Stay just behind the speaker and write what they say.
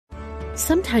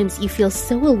Sometimes you feel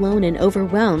so alone and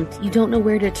overwhelmed you don't know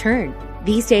where to turn.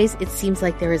 These days, it seems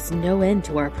like there is no end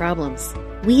to our problems.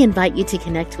 We invite you to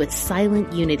connect with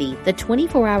Silent Unity, the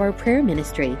 24-hour prayer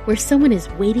ministry where someone is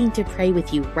waiting to pray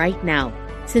with you right now.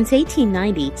 Since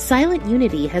 1890, Silent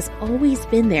Unity has always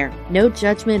been there. No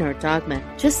judgment or dogma,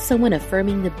 just someone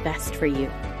affirming the best for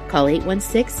you. Call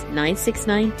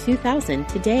 816-969-2000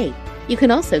 today. You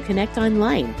can also connect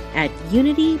online at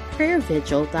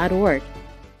unityprayervigil.org.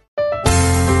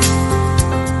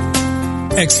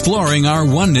 Exploring our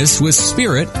oneness with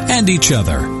Spirit and each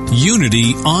other.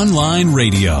 Unity Online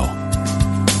Radio.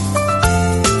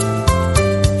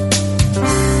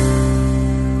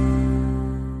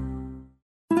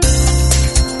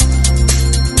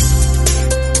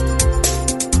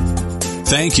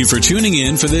 Thank you for tuning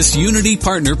in for this Unity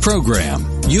Partner Program.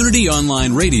 Unity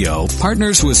Online Radio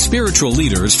partners with spiritual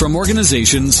leaders from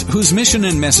organizations whose mission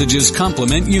and messages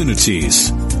complement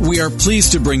Unity's. We are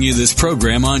pleased to bring you this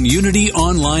program on Unity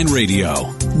Online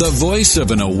Radio, the voice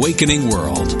of an awakening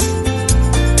world.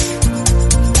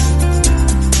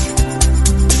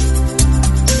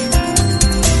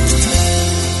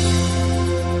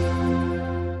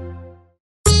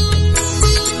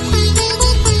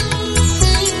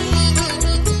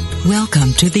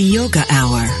 Welcome to the Yoga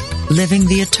Hour, Living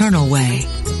the Eternal Way,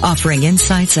 offering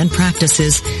insights and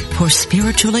practices for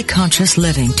spiritually conscious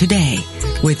living today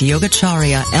with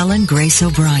Yogacharya Ellen Grace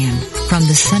O'Brian from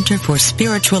the Center for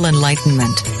Spiritual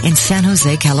Enlightenment in San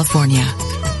Jose, California.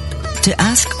 To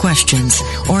ask questions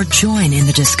or join in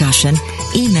the discussion,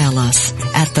 email us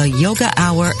at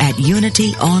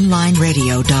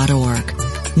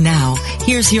theyogahour@unityonlineradio.org. Now,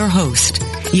 here's your host,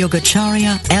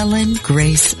 Yogacharya Ellen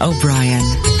Grace O'Brian.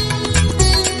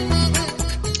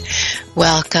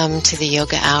 Welcome to the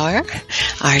Yoga Hour,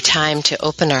 our time to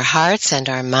open our hearts and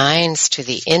our minds to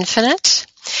the infinite.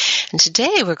 And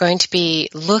today we're going to be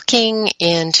looking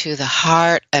into the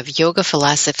heart of yoga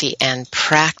philosophy and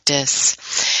practice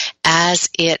as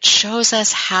it shows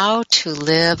us how to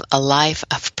live a life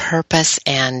of purpose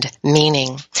and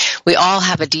meaning. We all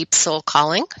have a deep soul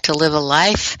calling to live a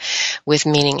life with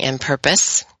meaning and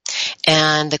purpose.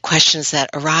 And the questions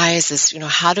that arise is,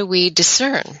 how do we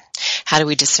discern? How do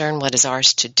we discern what is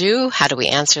ours to do? How do we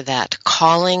answer that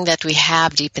calling that we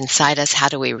have deep inside us? How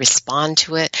do we respond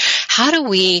to it? How do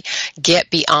we get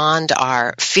beyond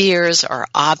our fears or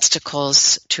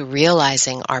obstacles to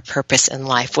realizing our purpose in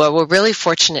life? Well, we're really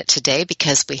fortunate today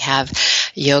because we have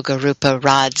Yoga Rupa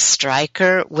Rod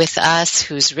Stryker with us,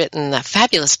 who's written a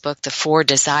fabulous book, The 4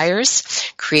 Desires,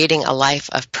 Creating a Life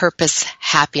of Purpose,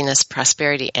 Happiness,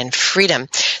 Prosperity, and Freedom.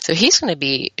 So he's going to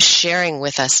be sharing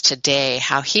with us today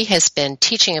how he has been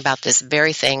teaching about this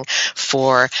very thing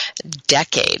for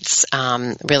decades,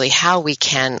 really how we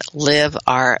can live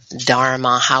our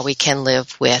dharma, how we can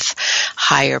live with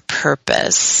higher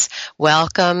purpose.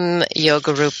 Welcome,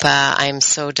 Yoga Rupa. I'm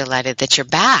so delighted that you're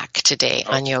back today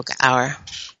on Yoga Hour.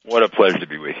 What a pleasure to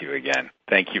be with you again.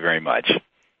 Thank you very much.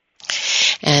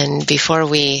 And before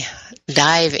we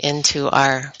dive into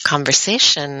our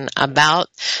conversation about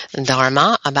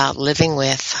dharma, about living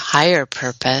with higher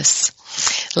purpose,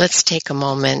 let's take a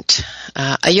moment,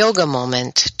 a yoga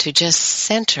moment, to just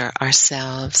center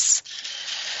ourselves.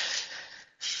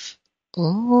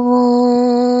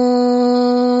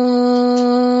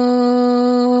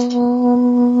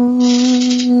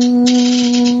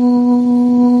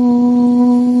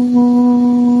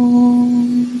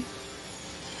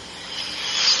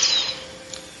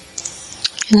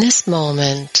 In this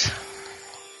moment,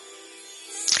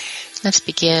 let's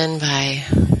begin by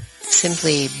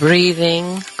simply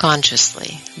breathing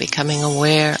consciously, becoming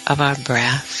aware of our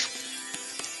breath.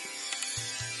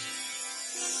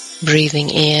 Breathing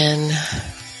in,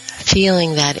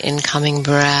 feeling that incoming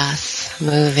breath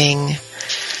moving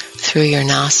through your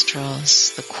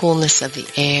nostrils, the coolness of the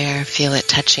air, feel it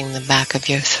touching the back of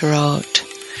your throat,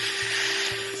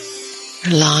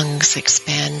 your lungs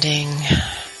expanding,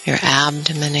 your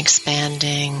abdomen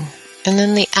expanding, and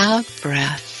then the out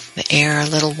breath, the air a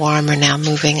little warmer now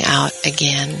moving out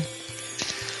again.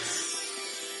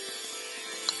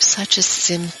 Such a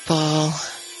simple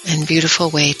and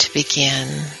beautiful way to begin,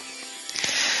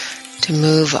 to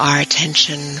move our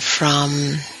attention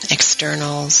from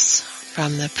externals,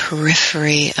 from the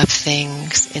periphery of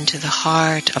things into the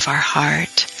heart of our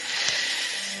heart,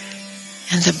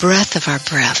 and the breath of our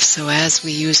breath. So as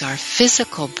we use our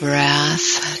physical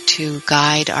breath to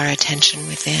guide our attention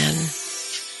within,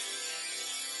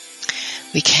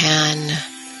 we can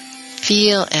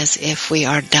feel as if we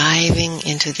are diving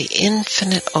into the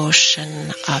infinite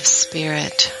ocean of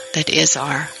spirit that is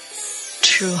our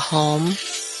true home.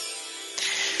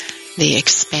 the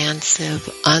expansive,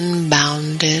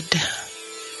 unbounded,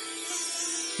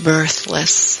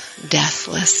 birthless,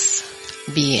 deathless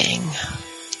being.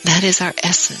 That is our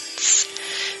essence,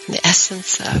 the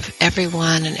essence of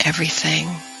everyone and everything.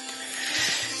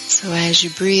 So as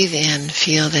you breathe in,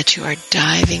 feel that you are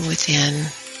diving within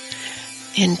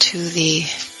into the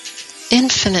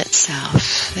infinite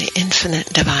self, the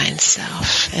infinite divine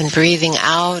self. And breathing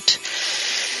out,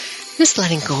 just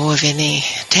letting go of any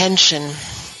tension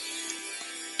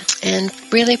and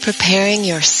really preparing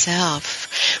yourself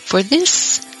for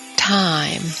this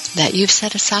time that you've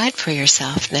set aside for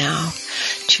yourself now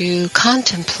to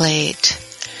contemplate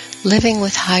living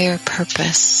with higher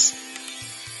purpose.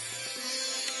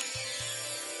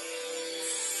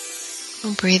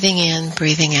 Breathing in,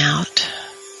 breathing out,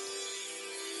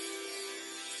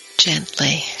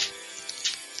 gently.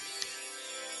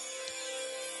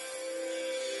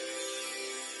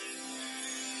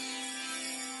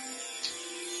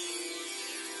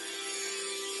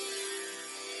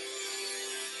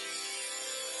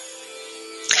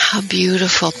 How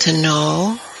beautiful to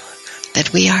know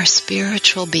that we are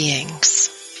spiritual beings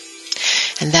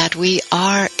and that we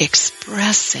are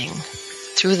expressing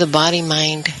through the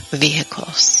body-mind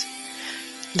vehicles,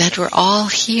 that we're all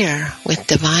here with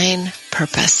divine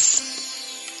purpose.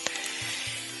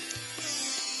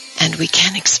 And we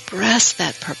can express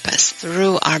that purpose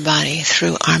through our body,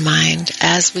 through our mind,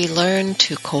 as we learn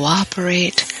to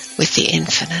cooperate with the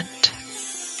infinite.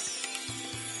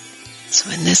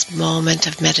 So in this moment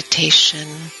of meditation,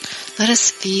 let us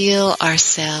feel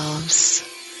ourselves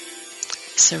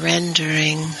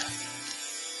surrendering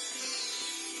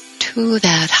to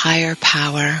that higher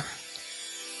power,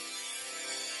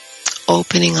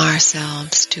 opening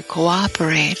ourselves to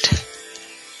cooperate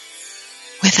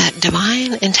with that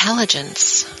divine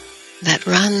intelligence that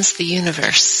runs the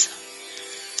universe.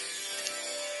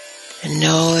 And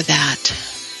know that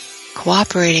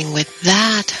cooperating with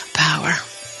that power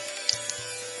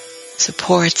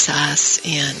supports us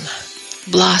in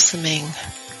blossoming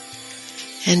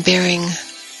and bearing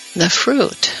the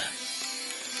fruit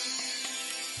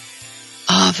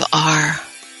of our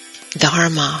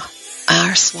dharma,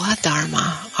 our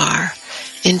swadharma, our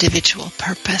individual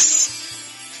purpose.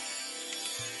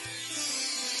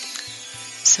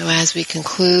 So as we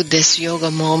conclude this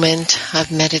yoga moment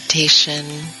of meditation,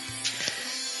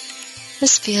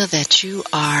 just feel that you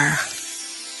are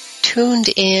tuned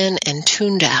in and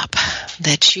tuned up,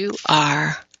 that you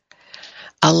are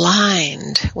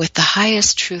aligned with the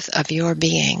highest truth of your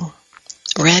being,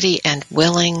 ready and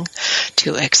willing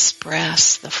to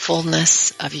express the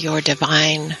fullness of your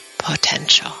divine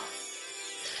potential.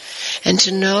 And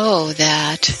to know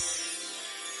that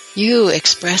you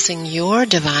expressing your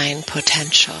divine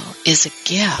potential is a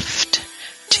gift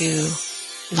to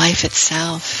life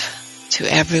itself, to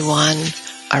everyone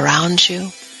around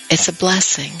you. It's a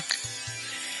blessing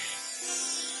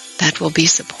that will be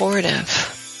supportive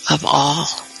of all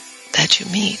that you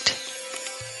meet.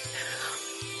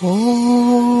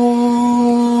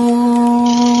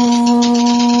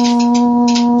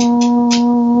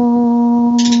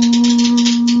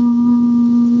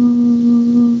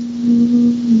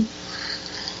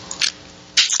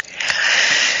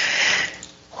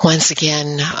 Once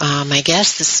again, my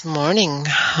guest this morning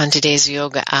on today's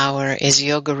Yoga Hour is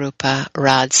Yogarupa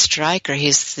Rod Stryker.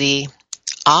 He's the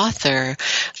author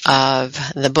of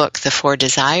the book, The Four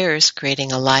Desires,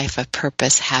 Creating a Life of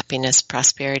Purpose, Happiness,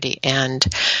 Prosperity, and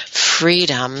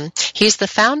Freedom. He's the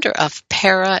founder of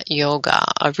Para Yoga,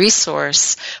 a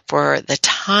resource for the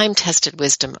time-tested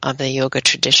wisdom of the yoga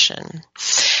tradition.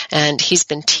 And he's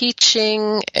been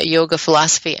teaching yoga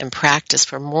philosophy and practice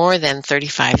for more than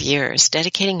 35 years,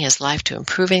 dedicating his life to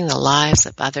improving the lives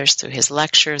of others through his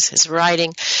lectures, his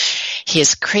writing,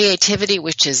 his creativity,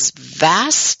 which is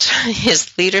vast,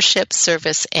 his leadership,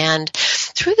 service, and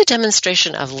through the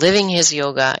demonstration of living his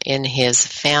yoga in his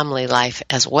family life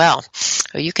as well.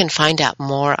 You can find out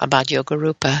more about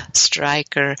Yogarupa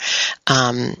Stryker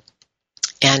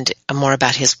and more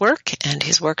about his work and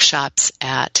his workshops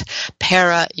at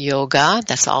Para Yoga,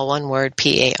 that's all one word,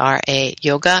 P-A-R-A,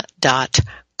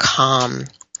 yoga.com.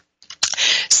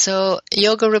 So,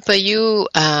 Yogarupa,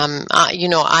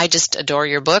 I just adore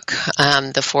your book,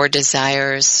 The Four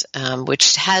Desires,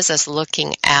 which has us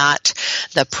looking at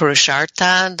the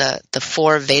Purushartha, the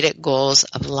four Vedic goals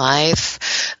of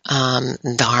life,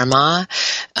 dharma,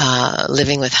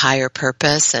 living with higher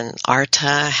purpose, and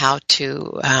artha, how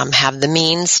to have the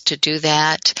means to do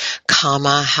that,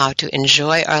 kama, how to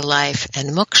enjoy our life, and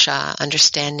moksha,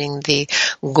 understanding the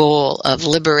goal of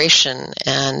liberation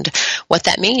and what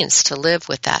that means to live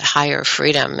with that that higher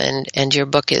freedom. And your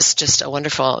book is just a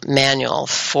wonderful manual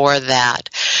for that.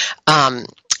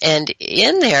 And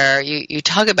in there, you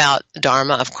talk about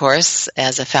Dharma, of course,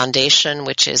 as a foundation,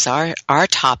 which is our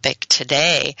topic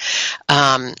today.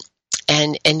 And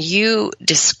you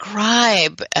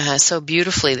describe so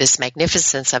beautifully this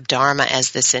magnificence of Dharma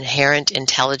as this inherent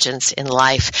intelligence in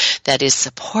life that is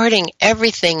supporting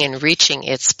everything and reaching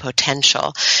its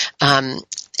potential.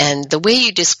 And the way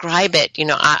you describe it,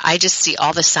 I just see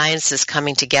all the sciences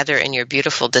coming together in your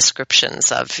beautiful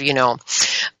descriptions of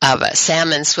a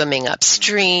salmon swimming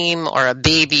upstream, or a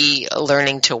baby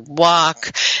learning to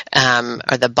walk,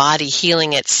 or the body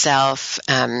healing itself.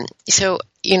 So,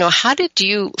 how did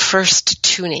you first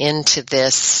tune into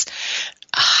this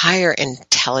higher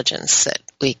intelligence that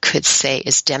we could say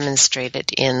is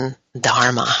demonstrated in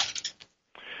Dharma?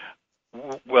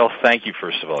 Well, thank you,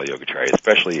 first of all, Yogacharya,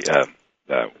 especially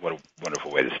what a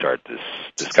wonderful way to start this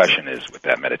discussion is with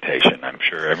that meditation. I'm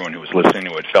sure everyone who was listening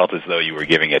to it felt as though you were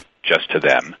giving it just to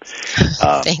them.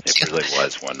 It really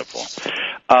was wonderful.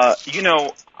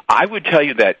 I would tell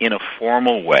you that in a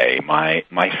formal way, my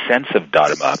sense of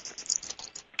Dharma,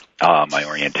 my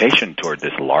orientation toward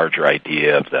this larger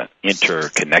idea of the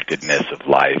interconnectedness of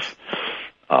life,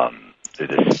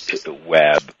 this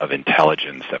web of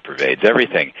intelligence that pervades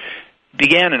everything,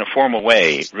 began in a formal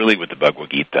way really with the Bhagavad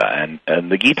Gita.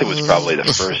 And the Gita was probably the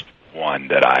first one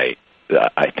that I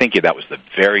think that was the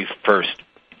very first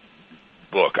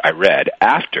book I read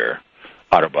after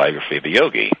Autobiography of a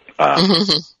Yogi,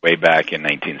 way back in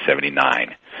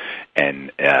 1979.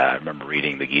 And I remember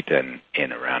reading the Gita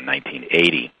in around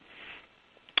 1980.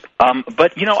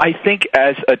 But I think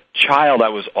as a child, I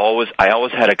always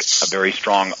had a very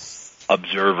strong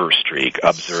observer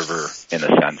in the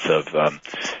sense of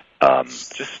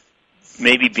just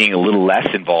maybe being a little less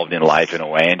involved in life in a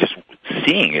way, and just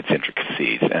seeing its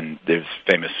intricacies. And there's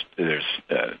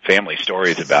family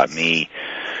stories about me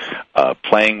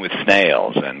playing with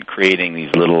snails and creating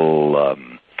these little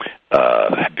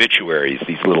habituaries,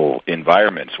 these little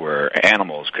environments where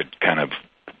animals could kind of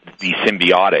be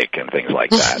symbiotic and things like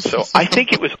that. So I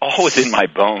think it was always in my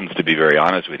bones, to be very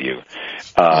honest with you.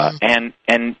 And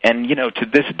to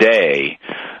this day,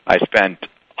 I spent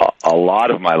a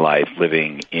lot of my life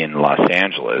living in Los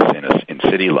Angeles, in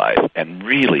city life, and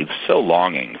really so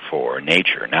longing for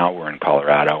nature. Now we're in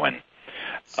Colorado, and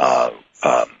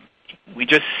we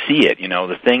just see it.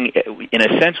 The thing, in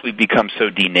a sense, we've become so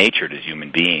denatured as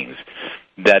human beings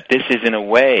that this is, in a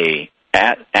way,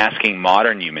 asking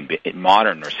modern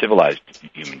or civilized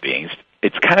human beings.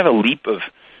 It's kind of a leap of,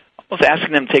 almost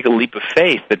asking them to take a leap of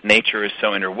faith that nature is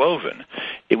so interwoven.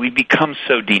 We've become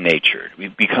so denatured.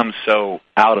 We've become so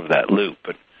out of that loop.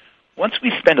 But once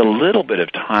we spend a little bit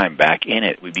of time back in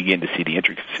it, we begin to see the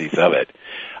intricacies of it.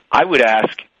 I would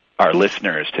ask our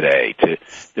listeners today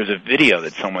there's a video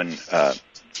that someone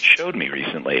showed me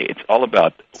recently. It's all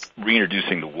about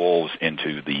reintroducing the wolves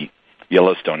into the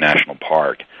Yellowstone National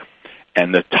Park.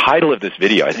 And the title of this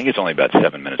video, I think it's only about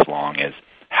 7 minutes long, is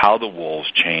How the Wolves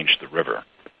Changed the River.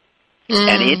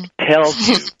 And it tells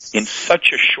you in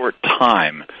such a short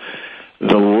time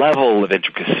the level of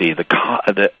intricacy, we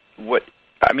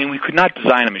could not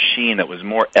design a machine that was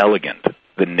more elegant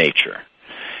than nature.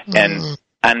 And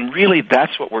really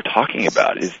that's what we're talking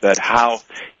about, is that how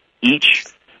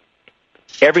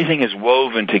everything is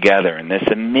woven together in this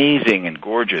amazing and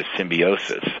gorgeous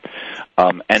symbiosis.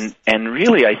 And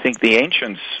really I think the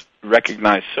ancients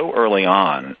recognized so early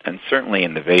on, and certainly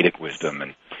in the Vedic wisdom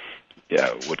and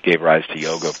what gave rise to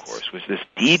yoga, of course, was this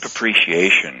deep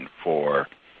appreciation for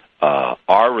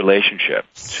our relationship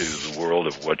to the world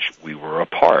of which we were a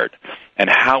part, and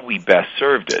how we best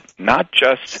served it. Not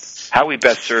just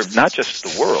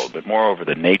the world, but moreover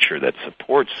the nature that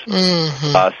supports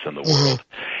us and the world.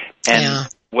 And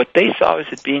what they saw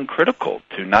is it being critical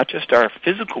to not just our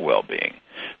physical well-being,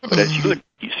 but as you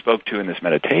spoke to in this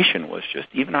meditation, was just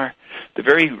even the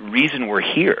very reason we're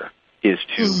here is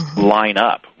to line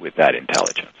up with that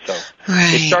intelligence. So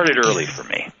it started early for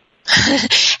me.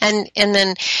 And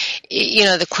then,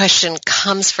 the question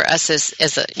comes for us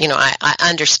I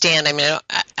understand. I mean,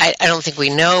 I don't think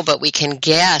we know, but we can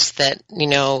guess that,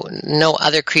 no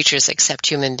other creatures except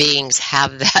human beings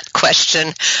have that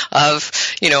question of,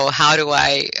 how do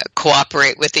I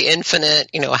cooperate with the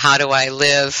infinite? How do I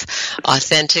live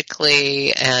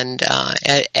authentically? And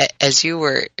as you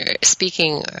were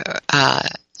speaking,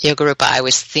 Yogarupa, I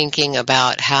was thinking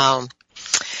about how,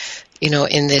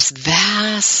 in this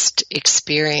vast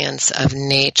experience of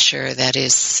nature that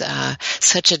is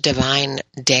such a divine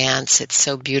dance, it's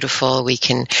so beautiful. We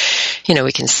can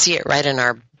see it right in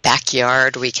our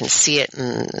backyard. We can see it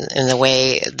in the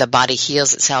way the body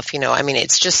heals itself. I mean,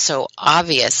 it's just so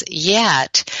obvious.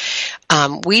 Yet,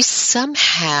 we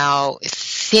somehow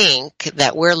think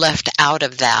that we're left out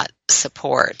of that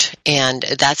support, and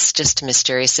that's just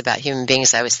mysterious about human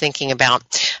beings. I was thinking about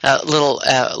a little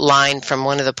line from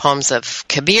one of the poems of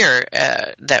Kabir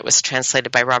that was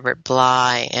translated by Robert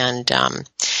Bly, and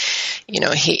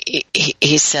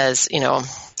he says,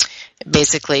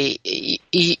 basically,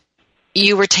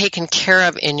 you were taken care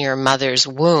of in your mother's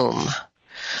womb.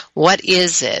 What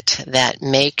is it that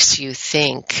makes you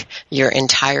think you're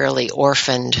entirely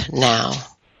orphaned now?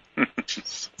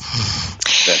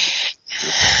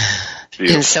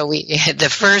 And so the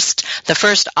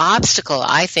first obstacle,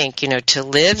 I think, to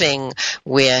living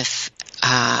with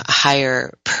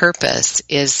higher purpose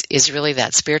is really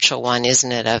that spiritual one,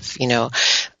 isn't it? Of,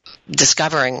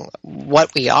 discovering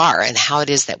what we are and how it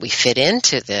is that we fit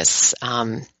into this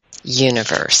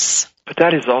universe. But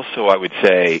that is also, I would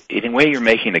say, in a way you're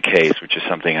making the case, which is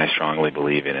something I strongly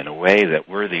believe in a way that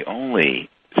we're the only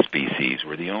species,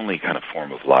 we're the only kind of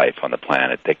form of life on the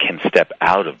planet that can step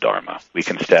out of dharma. We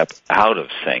can step out of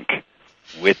sync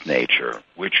with nature,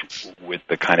 with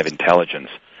the kind of intelligence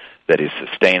that is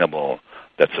sustainable,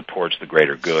 that supports the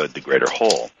greater good, the greater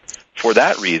whole. For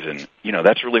that reason,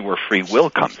 that's really where free will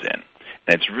comes in.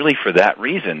 And it's really for that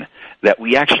reason that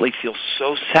we actually feel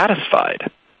so satisfied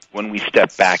when we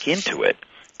step back into it,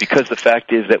 because the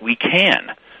fact is that we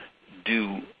can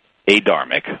do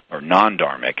adharmic or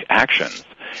non-dharmic actions.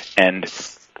 And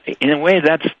in a way,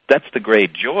 that's the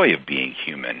great joy of being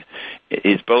human,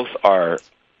 is both our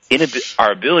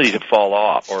ability to fall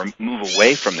off or move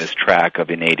away from this track of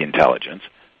innate intelligence,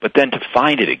 but then to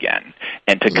find it again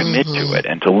and to commit to it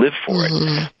and to live for it.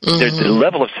 The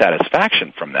level of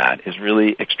satisfaction from that is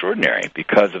really extraordinary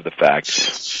because of the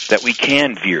fact that we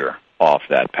can veer off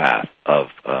that path of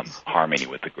harmony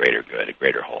with the greater good, a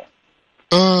greater whole.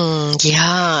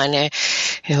 Yeah, and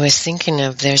I was thinking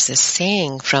of, there's this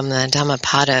saying from the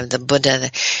Dhammapada of the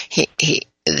Buddha. He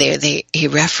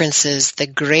references the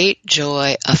great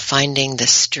joy of finding the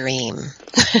stream.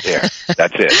 There,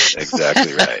 that's it.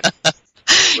 Exactly right.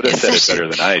 Would have said it better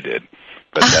than I did,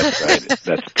 but that's right.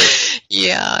 That's perfect.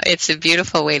 Yeah, it's a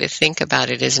beautiful way to think about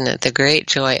it, isn't it? The great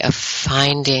joy of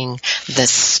finding the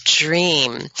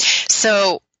stream.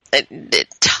 So,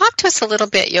 talk to us a little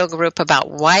bit, Yogarup, about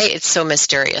why it's so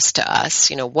mysterious to us.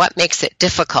 What makes it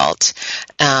difficult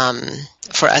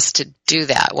for us to do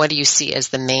that? What do you see as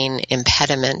the main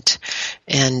impediment?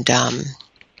 And,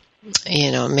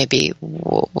 maybe,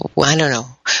 I don't know,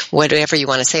 whatever you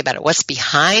want to say about it. What's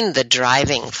behind the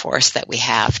driving force that we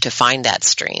have to find that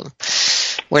stream?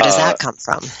 Where does that come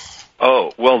from?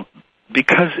 Oh, well,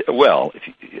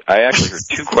 I actually heard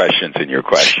two questions in your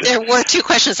question. There were two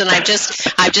questions, and I've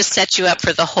just set you up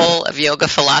for the whole of yoga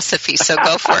philosophy, so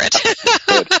go for it.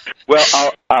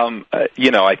 Well,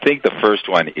 I think the first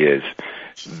one is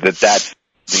that's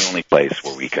the only place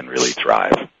where we can really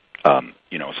thrive.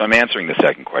 So I'm answering the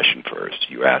second question first.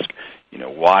 You ask,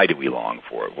 why do we long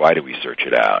for it? Why do we search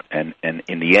it out? And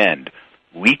in the end,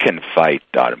 we can fight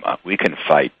dharma. We can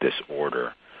fight this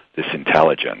order, this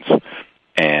intelligence.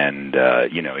 And,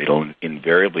 it'll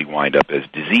invariably wind up as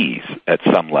disease at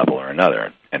some level or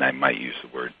another. And I might use the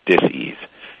word dis-ease.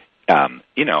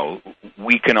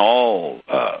 We can all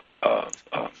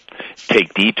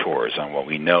take detours on what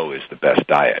we know is the best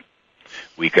diet.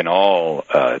 We can all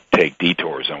take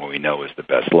detours on what we know is the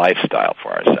best lifestyle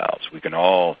for ourselves. We can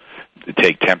all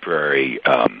take temporary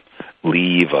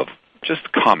leave of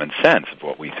just common sense of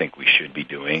what we think we should be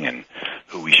doing and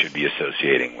who we should be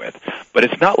associating with. But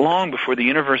it's not long before the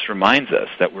universe reminds us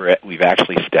that we've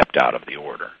actually stepped out of the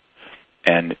order.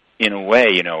 And in a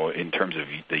way, in terms of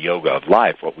the yoga of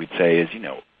life, what we'd say is,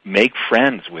 make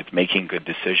friends with making good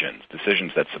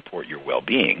decisions that support your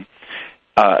well-being,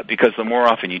 because the more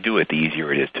often you do it, the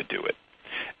easier it is to do it.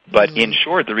 But in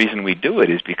short, the reason we do it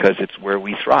is because it's where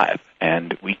we thrive,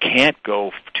 and we can't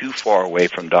go too far away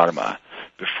from dharma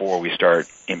before we start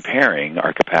impairing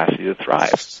our capacity to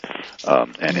thrive.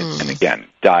 And again,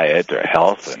 diet or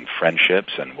health and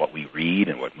friendships and what we read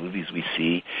and what movies we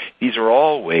see, these are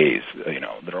all ways,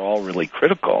 that are all really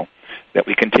critical that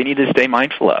we continue to stay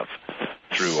mindful of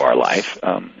through our life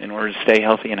in order to stay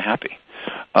healthy and happy.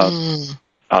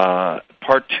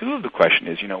 Part two of the question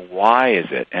is, why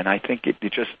is it? And I think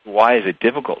why is it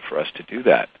difficult for us to do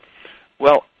that?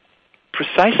 Well,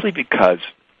 precisely because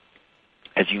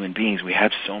as human beings, we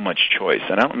have so much choice.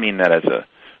 And I don't mean that as a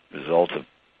result of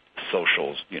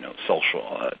social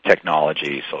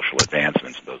technology, social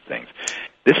advancements, those things.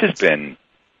 This has been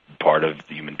part of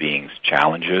the human beings'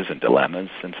 challenges and dilemmas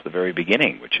since the very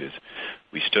beginning, which is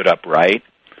We stood upright.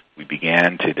 We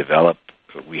began to develop.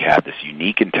 We have this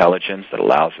unique intelligence that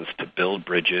allows us to build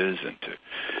bridges and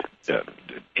to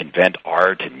invent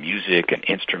art and music and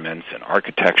instruments and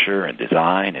architecture and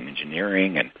design and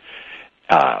engineering. And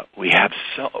we have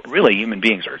really, human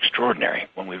beings are extraordinary.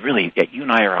 When we really, you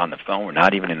and I are on the phone, we're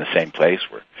not even in the same place.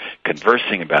 We're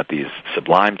conversing about these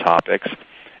sublime topics.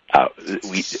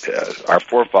 Our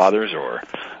forefathers or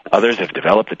others have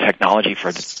developed the technology for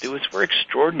us to do this. We're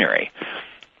extraordinary.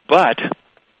 But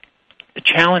the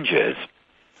challenge is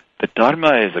that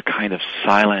Dharma is a kind of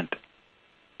silent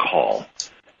call.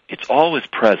 It's always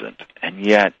present, and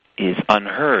yet is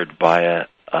unheard by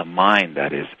a mind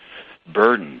that is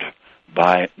burdened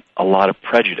by a lot of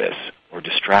prejudice or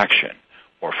distraction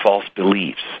or false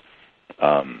beliefs.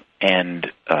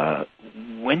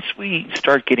 Once we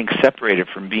start getting separated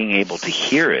from being able to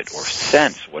hear it or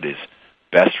sense what is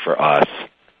best for us,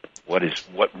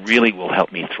 what really will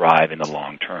help me thrive in the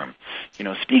long term.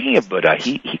 Speaking of Buddha,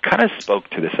 he kind of spoke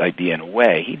to this idea in a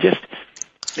way. He just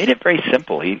made it very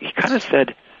simple. He kind of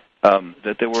said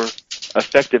that there were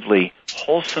effectively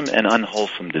wholesome and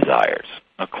unwholesome desires.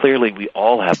 Now, clearly, we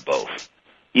all have both.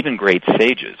 Even great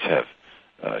sages have.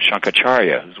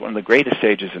 Yogacharya, who's one of the greatest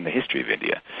sages in the history of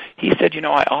India, he said,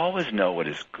 I always know what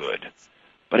is good,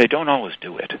 but I don't always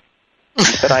do it. He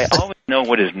said, I always know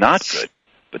what is not good,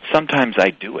 but sometimes I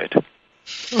do it.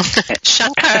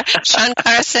 Shankara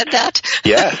said that?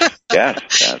 Yes.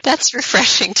 That's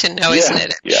refreshing to know, isn't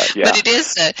it? Yeah. But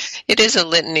it is a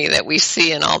litany that we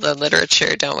see in all the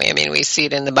literature, don't we? I mean, we see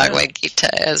it in the Bhagavad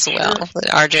Gita as well. Sure.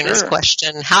 Arjuna's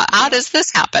question, how does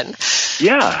this happen?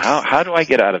 Yeah, how do I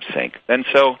get out of sync? And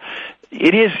so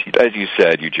it is, as you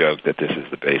said, you joked that this is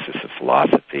the basis of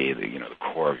philosophy, the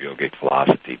core of yogic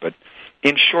philosophy. But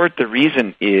in short, the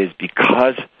reason is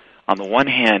because on the one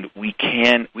hand, we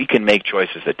can make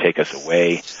choices that take us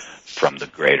away from the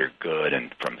greater good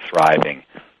and from thriving.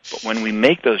 But when we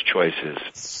make those choices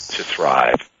to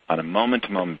thrive on a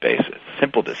moment-to-moment basis,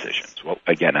 simple decisions,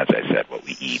 again, as I said, what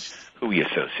we eat, who we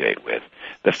associate with,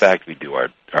 the fact we do our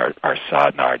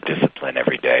sadhana, our discipline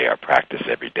every day, our practice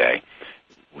every day,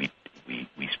 we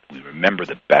remember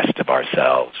the best of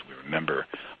ourselves, we remember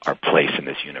our place in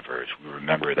this universe, we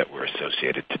remember that we're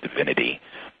associated to divinity,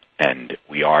 and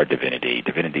we are divinity.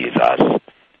 Divinity is us.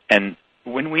 And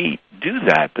when we do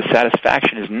that, the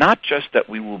satisfaction is not just that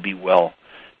we will be well,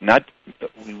 not that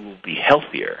we will be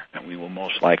healthier, and we will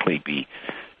most likely be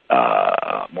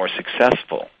more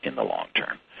successful in the long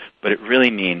term. But it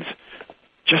really means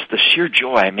just the sheer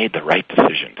joy, I made the right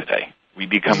decision today. We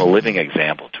become a living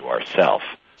example to ourselves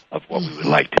of what we would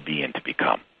like to be and to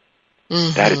become.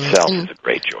 That itself is a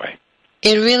great joy.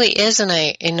 It really is, and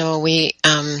we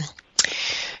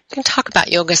can talk about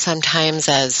yoga sometimes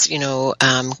as,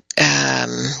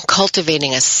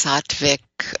 cultivating a sattvic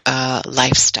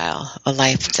lifestyle, a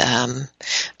life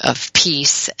of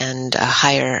peace and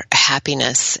higher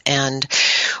happiness. And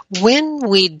when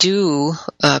we do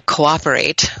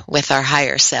cooperate with our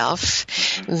higher self,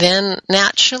 then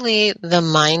naturally the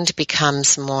mind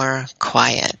becomes more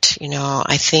quiet.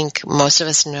 I think most of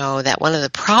us know that one of the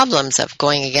problems of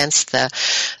going against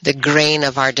the grain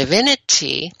of our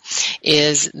divinity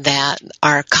is that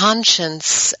our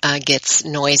conscience gets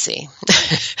noisy.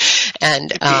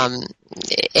 And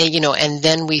and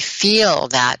then we feel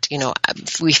that,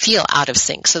 we feel out of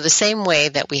sync. So the same way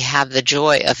that we have the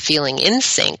joy of feeling in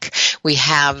sync, we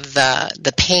have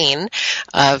the pain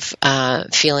of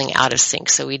feeling out of sync.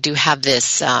 So we do have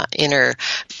this inner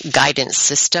guidance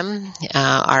system,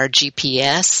 our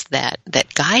GPS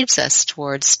that guides us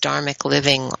towards dharmic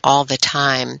living all the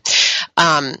time.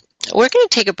 We're going to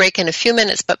take a break in a few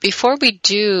minutes, but before we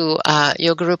do,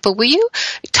 Yogarupa, will you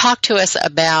talk to us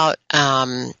about,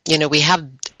 we have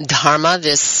dharma,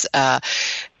 this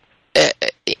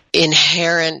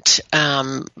inherent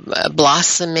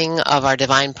blossoming of our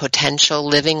divine potential,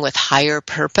 living with higher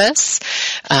purpose,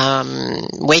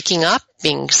 waking up,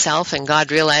 being self and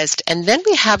God realized, and then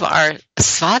we have our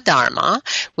svadharma,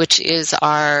 which is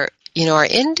our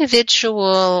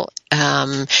individual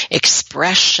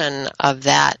expression of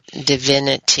that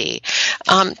divinity.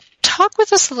 Talk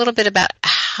with us a little bit about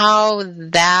how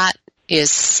that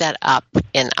is set up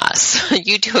in us.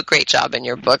 You do a great job in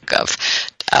your book of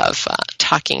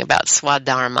talking about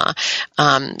swadharma.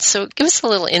 So give us a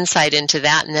little insight into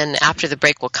that, and then after the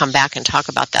break we'll come back and talk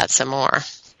about that some more.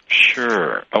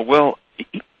 Sure. Well,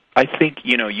 I think,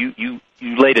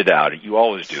 you laid it out. You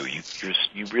always do.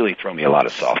 You really throw me a lot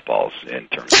of softballs in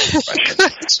terms of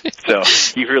questions. So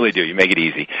you really do. You make it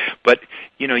easy. But,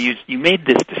 you made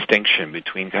this distinction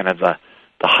between kind of the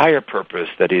higher purpose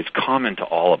that is common to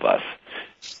all of us.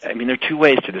 I mean, there are two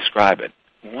ways to describe it.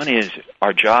 One is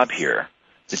our job here.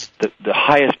 The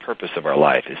highest purpose of our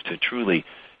life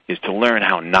is to learn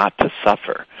how not to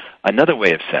suffer. Another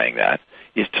way of saying that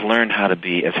is to learn how to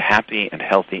be as happy and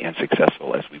healthy and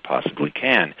successful as we possibly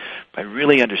can by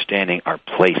really understanding our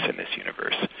place in this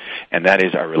universe, and that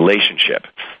is our relationship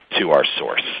to our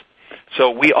source.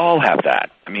 So we all have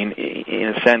that. I mean, in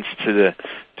a sense, to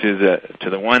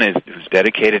the one who's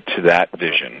dedicated to that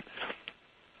vision,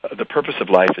 the purpose of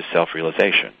life is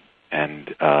self-realization.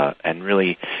 And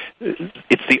really,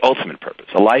 it's the ultimate purpose.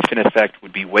 A life, in effect,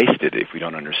 would be wasted if we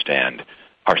don't understand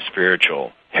our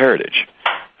spiritual heritage,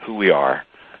 who we are,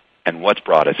 and what's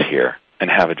brought us here, and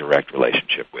have a direct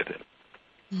relationship with it.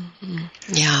 Mm-hmm.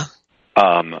 Yeah.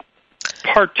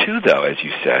 Part two, though, as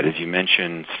you said, is you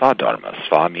mentioned Sva-dharma,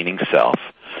 Sva meaning self,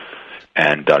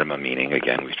 and Dharma meaning,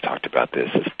 again, we've talked about this,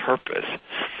 as purpose.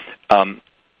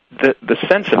 The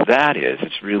sense of that is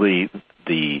it's really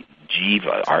the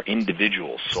jiva, our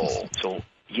individual soul. So,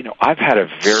 I've had a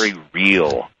very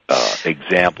real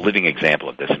living example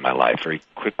of this in my life. Very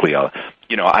quickly, I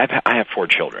have 4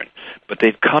 children, but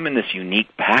they've come in this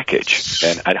unique package,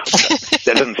 and that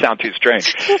doesn't sound too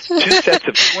strange. 2 sets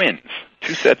of twins.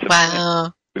 2 sets of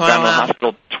twins. We've gone to the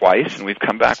hospital twice, and we've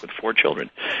come back with 4 children.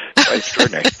 Quite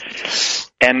extraordinary.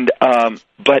 And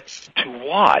but to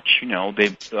watch,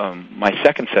 my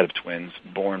second set of twins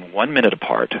born 1 minute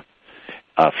apart.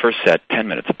 First set 10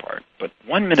 minutes apart, but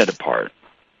 1 minute apart,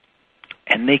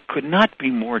 and they could not be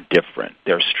more different.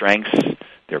 Their strengths,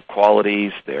 their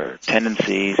qualities, their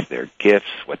tendencies, their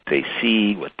gifts, what they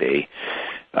see,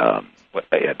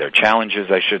 their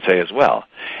challenges, I should say, as well.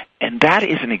 And that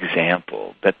is an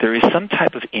example that there is some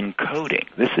type of encoding.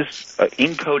 This is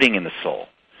encoding in the soul.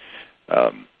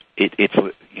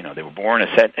 They were born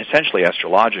essentially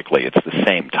astrologically. It's the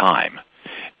same time,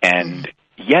 and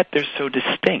yet they're so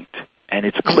distinct. And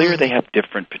it's clear they have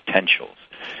different potentials.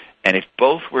 And if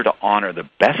both were to honor the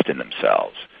best in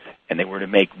themselves, and they were to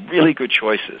make really good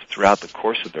choices throughout the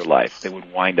course of their life, they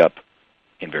would wind up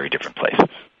in very different places.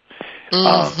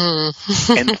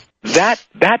 And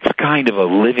that's kind of a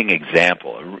living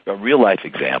example, a real-life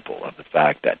example of the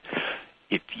fact that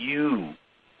if you,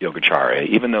 Yogacharya,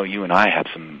 even though you and I have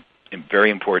some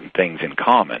very important things in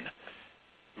common,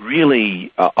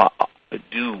 really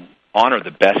do honor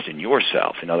the best in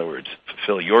yourself. In other words,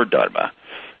 fulfill your dharma.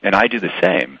 And I do the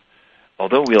same.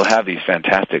 Although we'll have these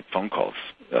fantastic phone calls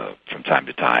from time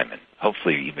to time, and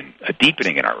hopefully even a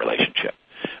deepening in our relationship.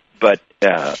 But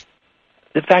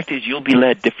the fact is, you'll be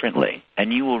led differently,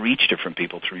 and you will reach different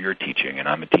people through your teaching. And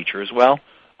I'm a teacher as well.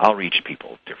 I'll reach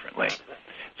people differently.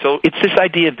 So it's this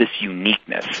idea of this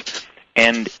uniqueness.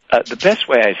 And the best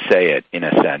way I say it, in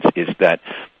a sense, is that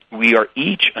we are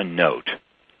each a note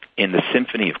in the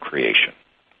symphony of creation.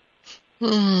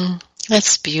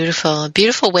 That's beautiful. A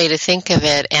beautiful way to think of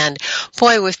it. And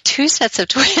boy, with 2 sets of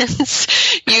twins,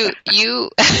 you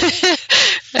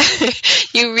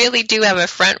you really do have a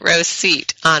front row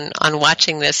seat on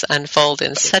watching this unfold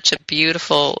in such a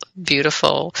beautiful,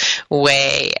 beautiful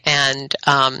way. And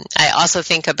I also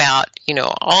think about,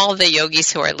 all the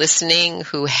yogis who are listening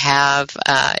who have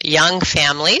young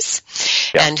families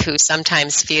and who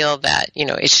sometimes feel that,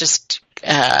 it's just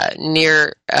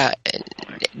near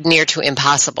to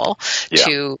impossible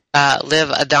to live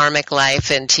a dharmic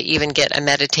life and to even get a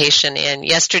meditation in.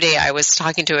 Yesterday I was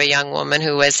talking to a young woman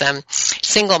who was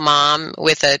single mom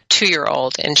with a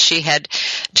 2-year-old, and she had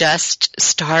just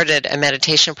started a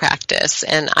meditation practice.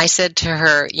 And I said to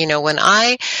her, when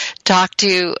I talk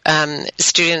to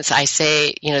students, I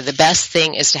say, the best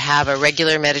thing is to have a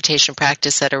regular meditation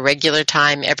practice at a regular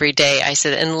time every day. I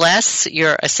said, unless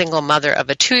you're a single mother of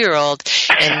a 2-year-old,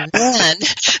 and then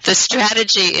the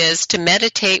strategy is to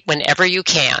meditate whenever you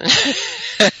can.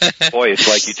 Boy, it's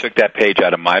like you took that page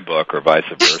out of my book, or vice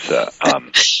versa.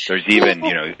 There's even,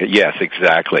 yes,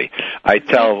 exactly. I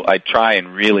try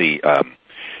and really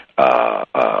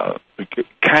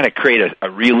kind of create a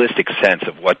realistic sense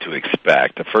of what to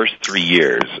expect. The first 3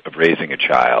 years of raising a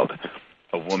child,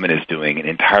 a woman is doing an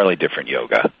entirely different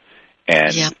yoga,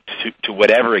 and to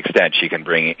whatever extent she can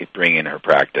bring in her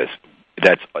practice,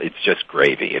 it's just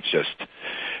gravy. It's just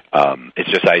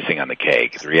icing on the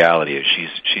cake. The reality is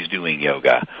she's doing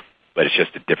yoga, but it's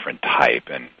just a different type,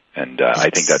 and I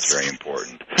think that's very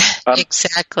important.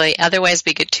 Exactly. Otherwise,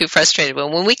 we get too frustrated.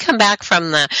 But when we come back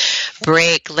from the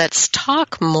break, let's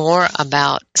talk more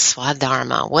about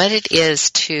Sva-dharma, what it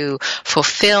is to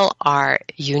fulfill our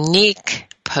unique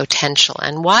potential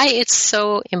and why it's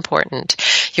so important.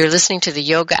 You're listening to the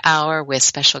Yoga Hour with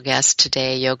special guest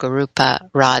today, Yogarupa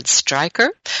Rod Stryker,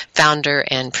 founder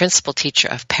and principal teacher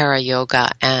of Para Yoga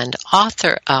and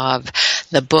author of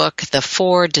the book, The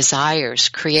 4 Desires,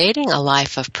 Creating a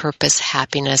Life of Purpose,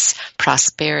 Happiness,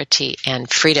 Prosperity, and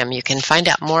Freedom. You can find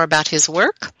out more about his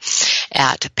work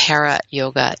at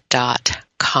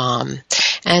parayoga.com.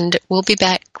 And we'll be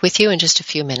back with you in just a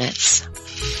few minutes.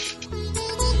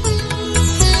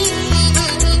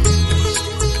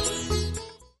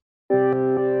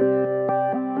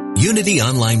 Unity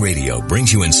Online Radio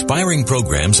brings you inspiring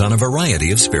programs on a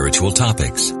variety of spiritual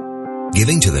topics.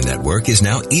 Giving to the network is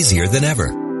now easier than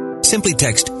ever. Simply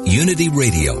text Unity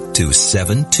Radio to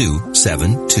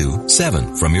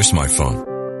 72727 from your smartphone.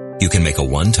 You can make a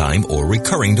one-time or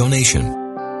recurring donation.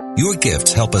 Your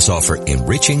gifts help us offer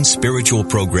enriching spiritual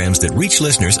programs that reach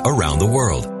listeners around the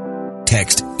world.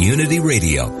 Text Unity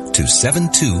Radio to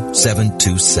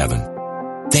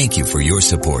 72727. Thank you for your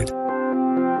support.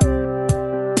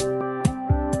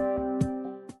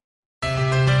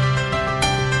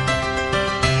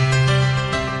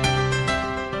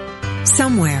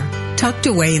 Somewhere, tucked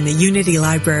away in the Unity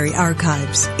Library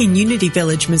archives in Unity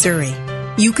Village, Missouri,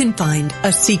 you can find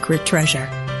a secret treasure.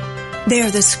 They are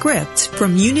the scripts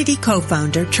from Unity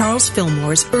co-founder Charles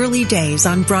Fillmore's early days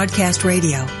on broadcast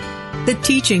radio, the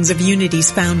teachings of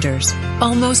Unity's founders,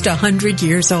 almost 100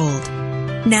 years old.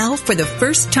 Now, for the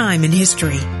first time in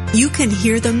history, you can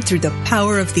hear them through the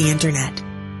power of the Internet.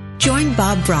 Join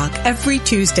Bob Brock every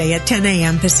Tuesday at 10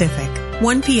 a.m. Pacific,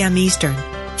 1 p.m. Eastern,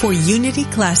 for Unity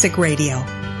Classic Radio,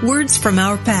 Words from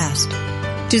Our Past.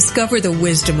 Discover the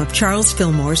wisdom of Charles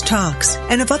Fillmore's talks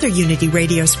and of other Unity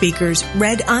radio speakers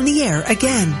read on the air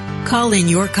again. Call in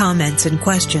your comments and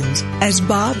questions as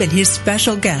Bob and his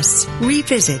special guests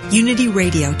revisit Unity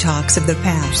radio talks of the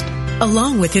past,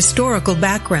 along with historical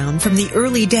background from the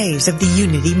early days of the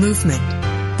Unity movement.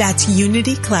 That's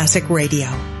Unity Classic Radio,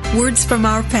 Words from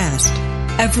Our Past,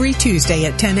 every Tuesday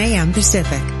at 10 a.m.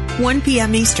 Pacific, 1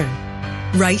 p.m. Eastern.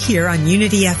 Right here on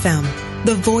Unity FM,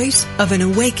 the voice of an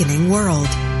awakening world.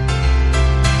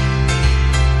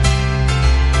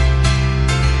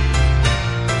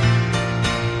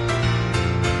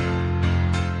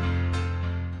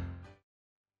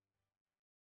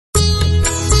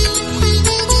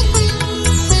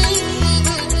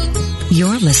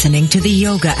 You're listening to the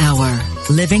Yoga Hour,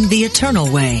 Living the Eternal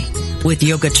Way, with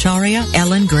Yogacharya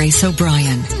Ellen Grace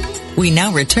O'Brian. We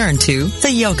now return to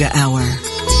the Yoga Hour.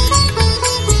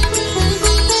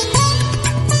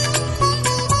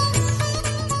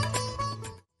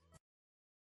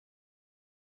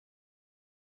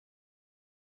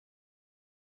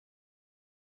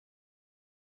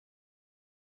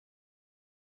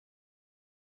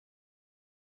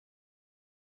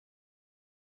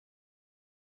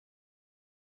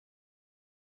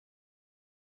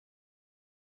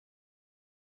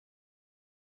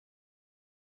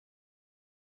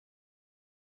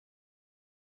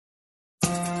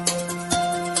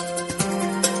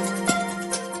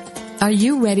 Are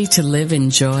you ready to live in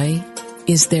joy?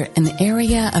 Is there an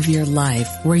area of your life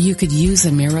where you could use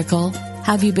a miracle?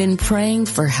 Have you been praying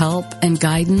for help and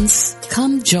guidance?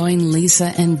 Come join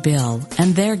Lisa and Bill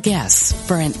and their guests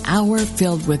for an hour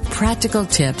filled with practical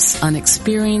tips on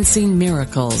experiencing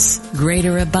miracles,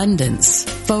 greater abundance,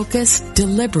 focused,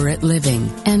 deliberate living,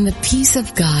 and the peace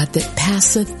of God that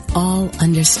passeth all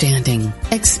understanding.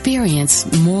 Experience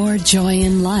more joy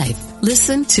in life.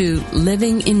 Listen to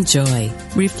Living in Joy,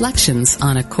 Reflections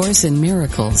on A Course in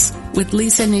Miracles with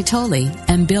Lisa Natoli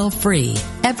and Bill Free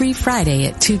every Friday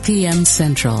at 2 p.m.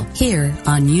 Central here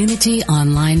on Unity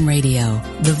Online Radio,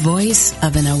 the voice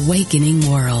of an awakening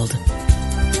world.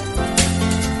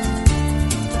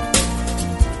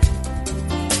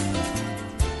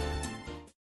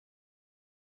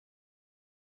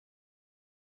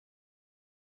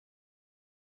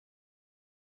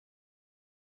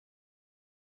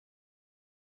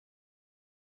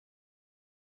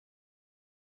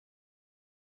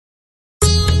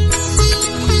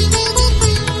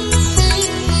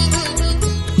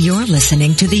 You're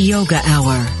listening to the Yoga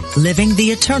Hour, Living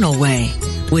the Eternal Way,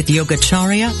 with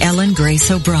Yogacharya Ellen Grace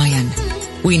O'Brian.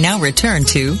 We now return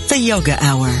to the Yoga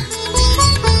Hour.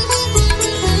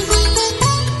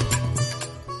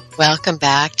 Welcome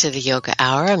back to the Yoga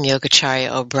Hour. I'm Yogacharya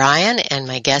O'Brian, and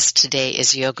my guest today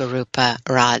is Yogarupa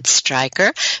Rod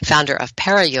Stryker, founder of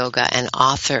Para Yoga and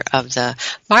author of the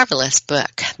marvelous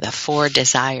book, The 4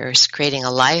 Desires, Creating a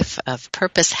Life of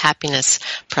Purpose, Happiness,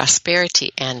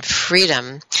 Prosperity, and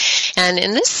Freedom. And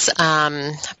in this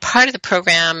part of the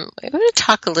program, we're going to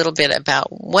talk a little bit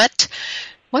about what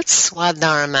What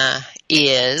Swadharma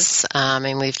is,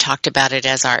 and we've talked about it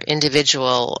as our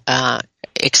individual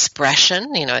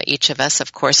expression. Each of us,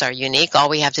 of course, are unique. All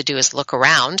we have to do is look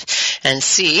around and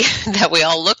see that we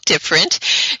all look different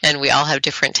and we all have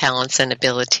different talents and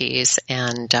abilities.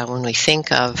 And when we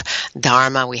think of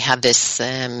Dharma, we have this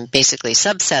basically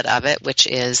subset of it, which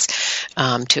is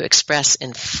to express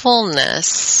in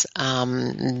fullness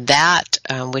that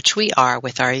which we are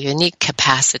with our unique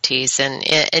capacities. And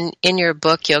in your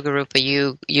book, Yoga Rupa,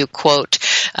 you quote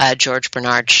George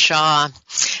Bernard Shaw,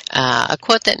 a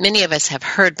quote that many of us have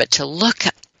heard, but to look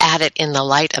at it in the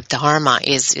light of Dharma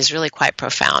is really quite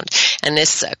profound. And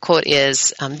this quote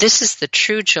is, "This is the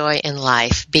true joy in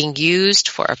life, being used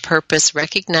for a purpose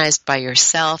recognized by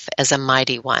yourself as a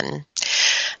mighty one.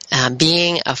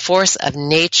 Being a force of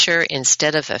nature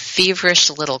instead of a feverish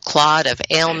little clod of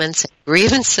ailments and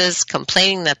grievances,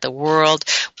 complaining that the world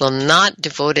will not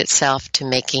devote itself to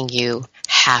making you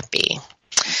happy."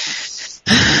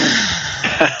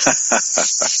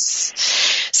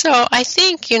 So I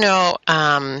think,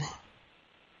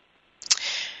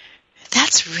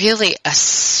 that's really a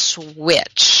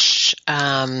switch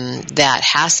that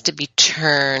has to be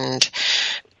turned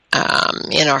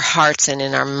in our hearts and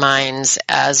in our minds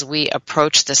as we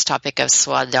approach this topic of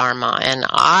Swadharma. And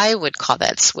I would call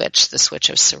that switch the switch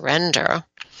of surrender,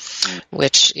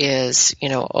 which is,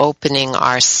 opening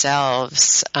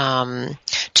ourselves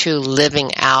to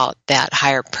living out that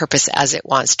higher purpose as it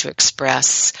wants to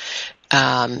express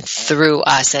through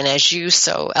us. And as you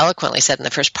so eloquently said in the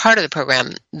first part of the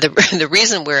program, the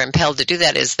reason we're impelled to do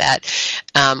that is that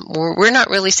we're not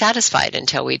really satisfied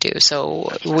until we do.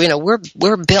 So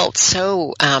we're built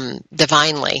so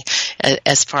divinely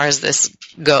as far as this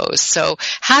goes. So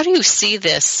how do you see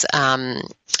this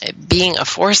being a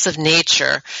force of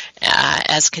nature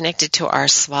as connected to our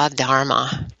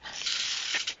Swadharma?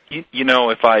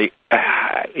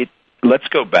 Let's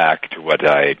go back to what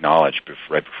I acknowledged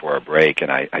right before our break,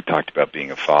 and I talked about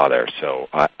being a father. So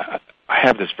I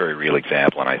have this very real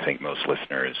example, and I think most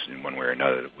listeners, in one way or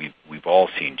another, we've all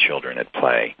seen children at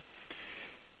play.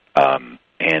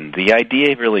 And the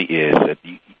idea really is that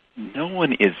no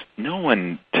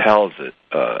one tells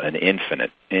an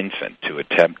infant to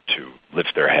attempt to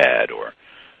lift their head or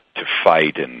to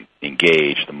fight and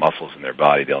engage the muscles in their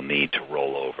body they'll need to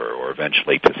roll over or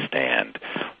eventually to stand.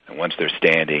 And once they're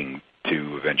standing,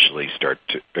 to eventually start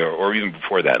to, or even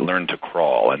before that, learn to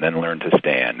crawl and then learn to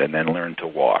stand and then learn to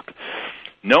walk.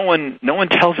 No one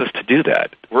tells us to do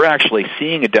that. We're actually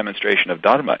seeing a demonstration of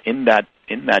Dharma in that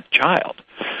child.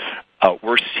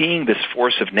 We're seeing this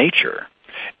force of nature.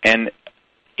 And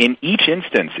in each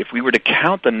instance, if we were to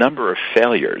count the number of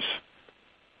failures,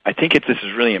 I think this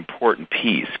is a really important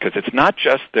piece, because it's not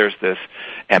just there's this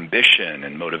ambition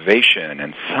and motivation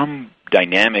and some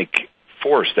dynamic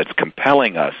force that's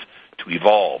compelling us to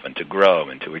evolve and to grow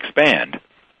and to expand.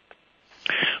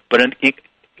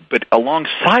 But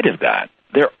alongside of that,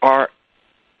 there are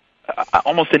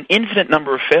almost an infinite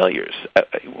number of failures.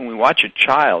 When we watch a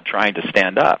child trying to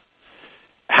stand up,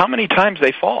 how many times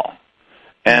they fall,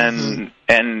 and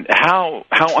how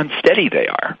unsteady they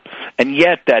are, and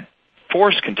yet that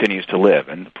force continues to live.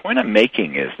 And the point I'm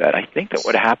making is that I think that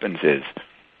what happens is,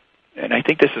 and I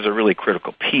think this is a really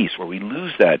critical piece, where we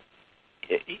lose that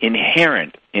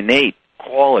inherent, innate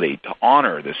quality to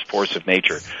honor this force of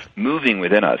nature moving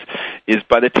within us, is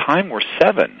by the time we're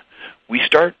 7, we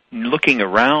start looking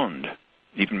around,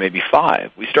 even maybe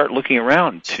 5, we start looking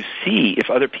around to see if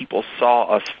other people saw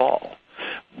us fall.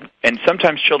 And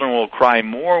sometimes children will cry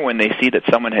more when they see that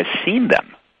someone has seen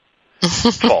them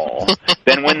fall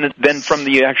than from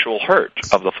the actual hurt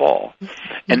of the fall.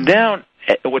 And then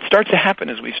what starts to happen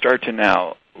is we start to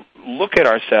now look at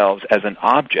ourselves as an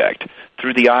object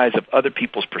through the eyes of other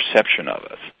people's perception of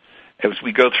us. As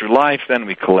we go through life, then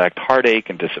we collect heartache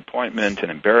and disappointment and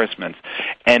embarrassments,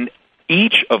 and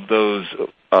each of those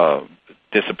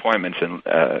disappointments and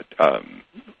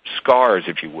scars,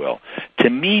 if you will, to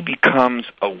me becomes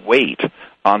a weight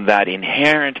on that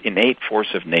inherent, innate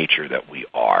force of nature that we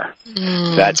are,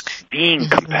 that being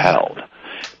compelled.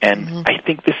 And I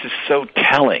think this is so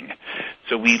telling.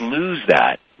 So we lose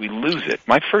that. We lose it.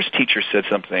 My first teacher said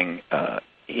something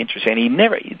interesting.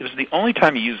 It was the only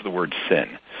time he used the word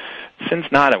sin.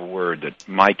 Sin's not a word that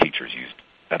my teachers used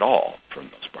at all, for the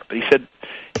most part. But he said,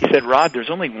 Rod, there's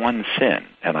only one sin.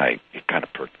 And it kind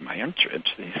of perked my interest.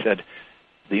 He said,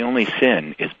 the only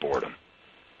sin is boredom.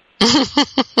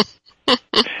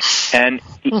 And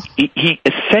he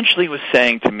essentially was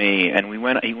saying to me, and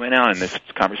he went on in this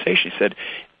conversation, he said,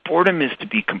 boredom is to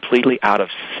be completely out of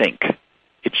sync.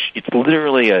 It's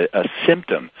literally a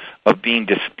symptom of being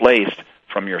displaced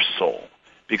from your soul,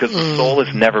 because the soul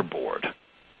is never bored.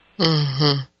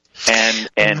 Mm-hmm.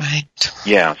 And right.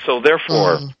 Yeah, so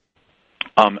therefore,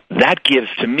 that gives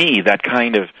to me that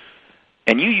kind of,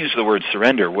 and you use the word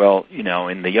surrender. Well,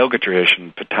 in the yoga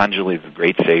tradition, Patanjali, the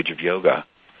great sage of yoga,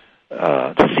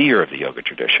 the seer of the yoga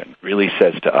tradition, really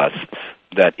says to us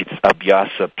that it's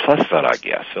abhyasa plus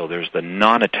vairagya. So there's the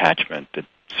non-attachment, the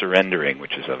surrendering,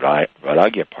 which is a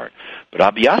vairagya part. But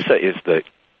abhyasa is the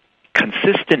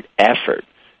consistent effort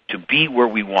to be where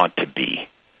we want to be.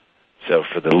 So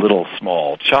for the little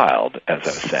small child, as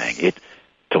I was saying, it's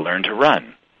to learn to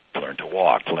run, to learn to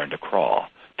walk, to learn to crawl,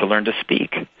 to learn to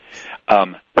speak.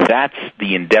 That's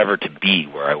the endeavor to be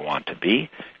where I want to be,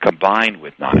 combined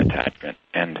with non-attachment.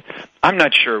 And I'm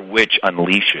not sure which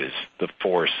unleashes the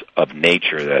force of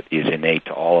nature that is innate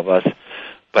to all of us,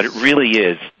 but it really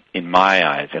is, in my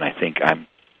eyes, and I think I'm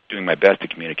doing my best to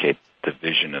communicate the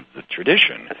vision of the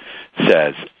tradition,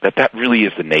 says that really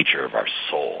is the nature of our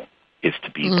soul, is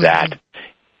to be that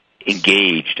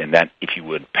engaged and that, if you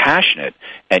would, passionate,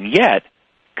 and yet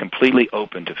completely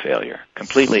open to failure,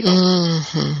 completely open.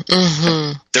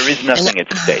 There is nothing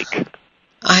at stake.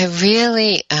 I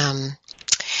really, I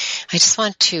just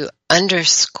want to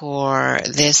underscore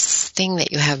this thing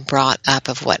that you have brought up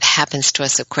of what happens to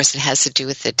us. Of course, it has to do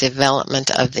with the development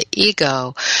of the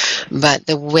ego, but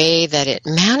the way that it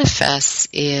manifests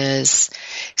is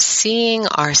seeing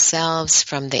ourselves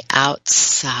from the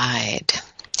outside.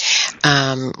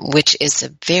 Which is a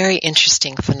very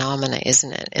interesting phenomena,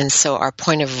 isn't it? And so our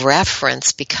point of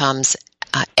reference becomes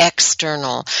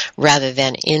external rather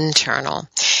than internal.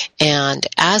 And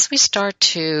as we start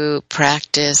to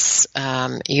practice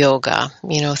yoga,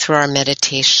 through our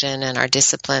meditation and our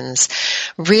disciplines,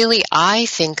 really I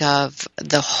think of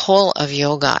the whole of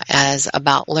yoga as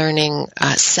about learning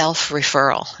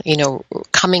self-referral,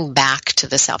 coming back to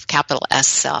the self, capital S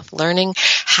self, learning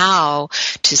how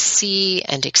to see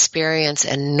and experience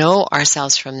and know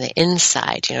ourselves from the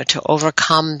inside, to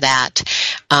overcome that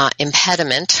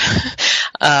impediment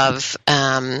of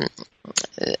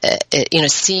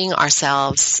seeing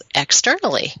ourselves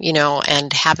externally,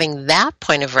 and having that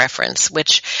point of reference,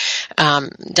 which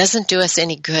doesn't do us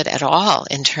any good at all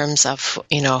in terms of,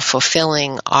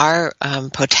 fulfilling our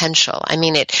potential. I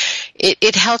mean,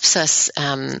 it helps us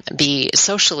be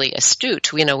socially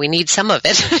astute. We need some of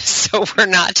it, so we're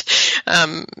not,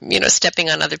 stepping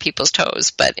on other people's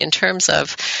toes. But in terms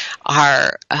of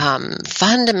our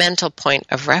fundamental point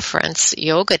of reference,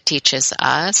 yoga teaches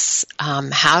us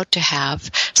how to have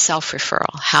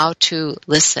self-referral, how to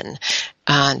listen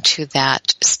to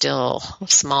that still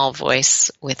small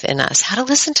voice within us, how to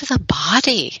listen to the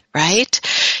body, right?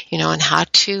 And how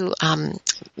to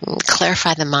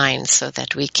clarify the mind so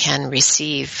that we can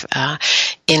receive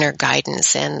inner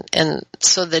guidance. And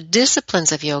so the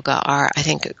disciplines of yoga are, I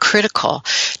think, critical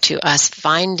to us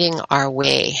finding our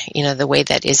way, the way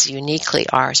that is uniquely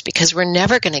ours, because we're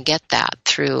never going to get that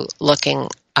through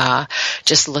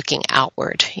just looking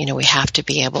outward. We have to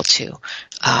be able to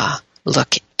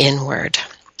look inward.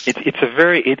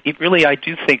 It really, I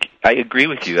do think, I agree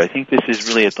with you. I think this is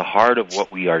really at the heart of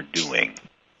what we are doing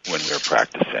when we're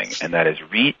practicing, and that is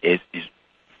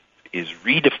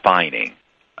redefining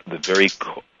the very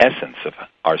essence of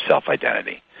our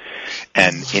self-identity.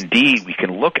 And indeed, we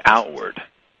can look outward.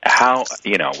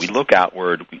 We look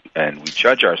outward and we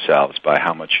judge ourselves by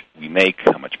how much we make,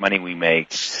 how much money we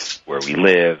make, where we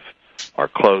live, our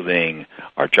clothing,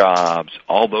 our jobs,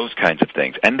 all those kinds of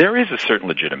things. And there is a certain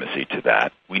legitimacy to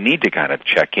that. We need to kind of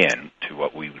check in to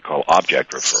what we would call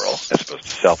object referral as opposed to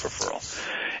self-referral.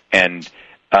 And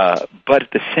but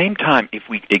at the same time, if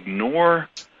we ignore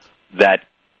that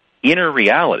inner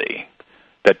reality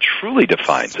that truly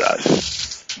defines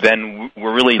us, then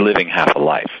we're really living half a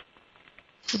life.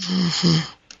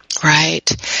 Mm-hmm. Right.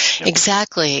 Yep.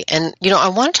 Exactly. And, I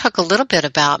want to talk a little bit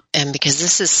about, because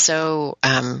this is so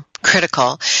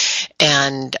critical,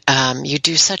 and you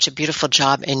do such a beautiful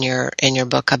job in your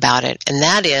book about it, and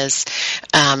that is,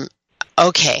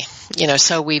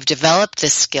 so we've developed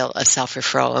this skill of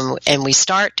self-referral, and we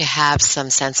start to have some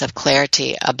sense of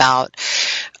clarity about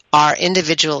our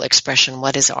individual expression,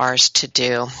 what is ours to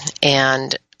do,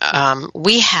 and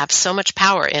we have so much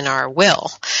power in our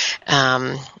will.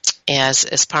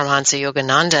 As Paramahansa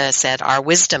Yogananda said, our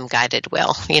wisdom-guided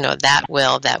will, that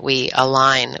will that we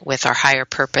align with our higher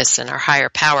purpose and our higher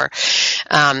power.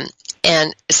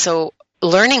 And so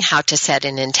learning how to set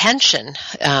an intention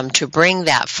to bring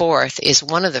that forth is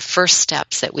one of the first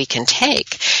steps that we can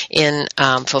take in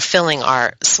fulfilling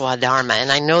our swadharma.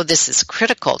 And I know this is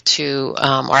critical to,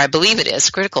 or I believe it is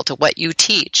critical to what you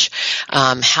teach,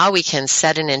 how we can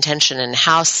set an intention and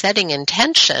how setting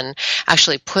intention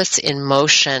actually puts in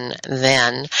motion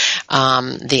then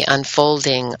the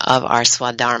unfolding of our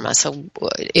swadharma. So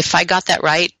if I got that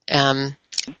right,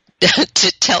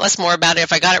 to tell us more about it.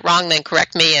 If I got it wrong, then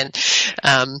correct me and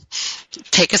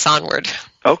take us onward.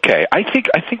 Okay. I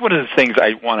think one of the things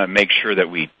I want to make sure that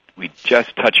we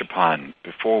just touch upon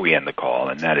before we end the call,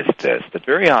 and that is this, that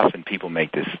very often people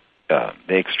make this,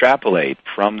 they extrapolate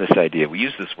from this idea. We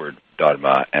use this word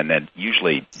dharma, and then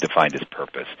usually defined as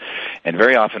purpose. And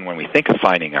very often when we think of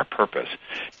finding our purpose,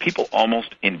 people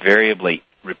almost invariably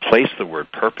replace the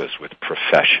word purpose with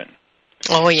profession.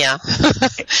 Oh, yeah.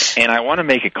 And I want to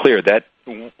make it clear that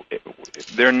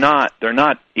they're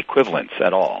not equivalents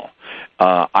at all.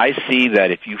 I see that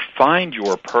if you find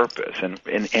your purpose, and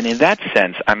in that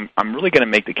sense, I'm really going to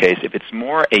make the case if it's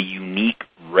more a unique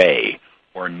ray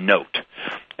or note.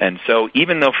 And so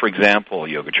even though, for example,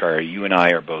 Yogacharya, you and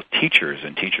I are both teachers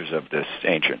and teachers of this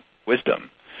ancient wisdom,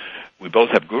 we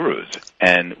both have gurus,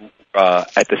 and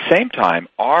at the same time,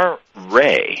 our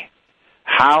ray,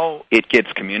 how it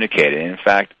gets communicated, in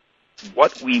fact,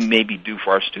 what we maybe do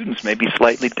for our students may be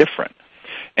slightly different.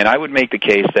 And I would make the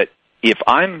case that if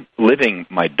I'm living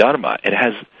my dharma,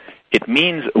 it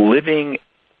means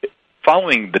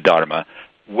following the dharma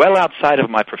well outside of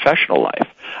my professional life.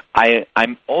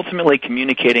 I'm ultimately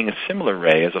communicating a similar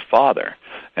ray as a father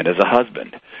and as a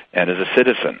husband and as a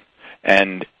citizen.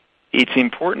 And it's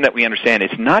important that we understand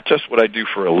it's not just what I do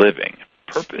for a living.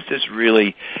 Purpose is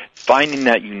really finding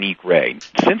that unique ray.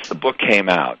 Since the book came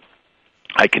out,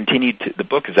 the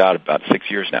book is out about 6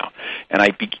 years now, and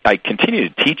I continue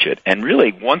to teach it. And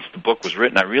really, once the book was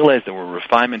written, I realized there were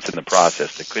refinements in the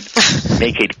process that could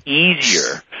make it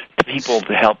easier to people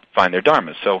to help find their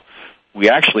dharma. So we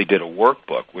actually did a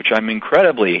workbook, which I'm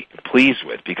incredibly pleased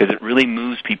with because it really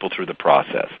moves people through the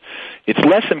process. It's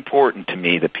less important to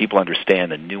me that people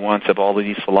understand the nuance of all of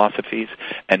these philosophies,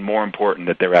 and more important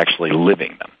that they're actually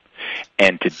living them.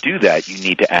 And to do that, you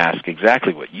need to ask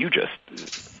exactly what you just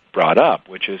brought up,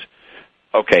 which is,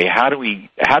 okay, how do we,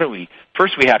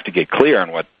 first we have to get clear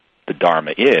on what the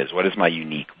Dharma is. What is my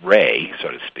unique ray, so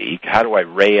to speak? How do I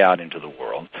ray out into the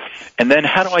world? And then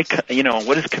how do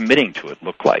what does committing to it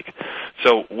look like?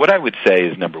 So what I would say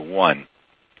is, number one,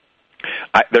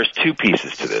 there's two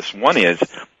pieces to this. One is,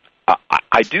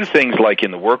 I do things like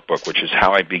in the workbook, which is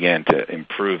how I began to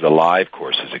improve the live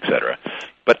courses, etc.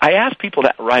 But I ask people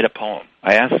to write a poem.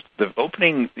 I ask the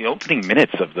opening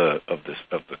minutes of the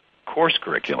course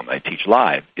curriculum I teach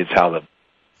live is how the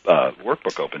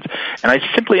workbook opens, and I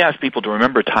simply ask people to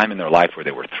remember a time in their life where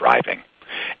they were thriving,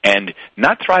 and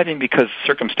not thriving because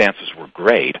circumstances were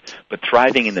great, but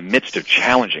thriving in the midst of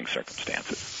challenging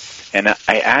circumstances. And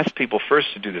I ask people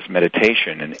first to do this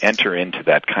meditation and enter into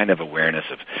that kind of awareness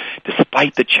of,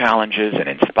 despite the challenges and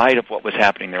in spite of what was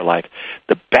happening in their life,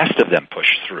 the best of them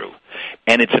pushed through.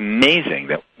 And it's amazing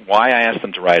that why I ask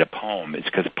them to write a poem is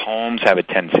because poems have a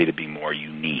tendency to be more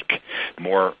unique,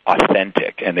 more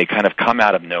authentic, and they kind of come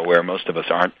out of nowhere. Most of us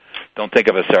don't think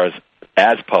of us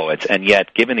as poets, and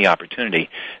yet, given the opportunity,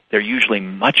 they're usually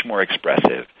much more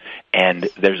expressive, and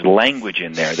there's language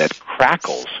in there that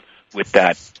crackles with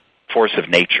that force of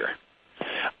nature.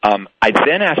 I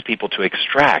then ask people to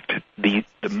extract the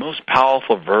most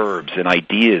powerful verbs and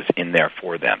ideas in there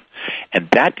for them. And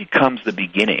that becomes the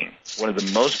beginning, one of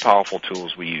the most powerful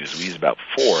tools we use. We use about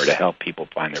 4 to help people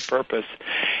find their purpose.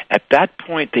 At that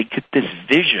point, they get this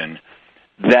vision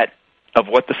of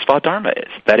what the Svadharma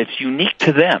is, that it's unique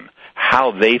to them,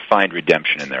 how they find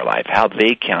redemption in their life, how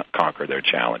they can conquer their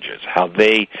challenges, how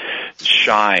they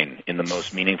shine in the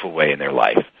most meaningful way in their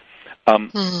life.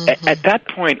 At that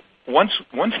point, once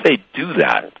they do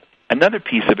that, another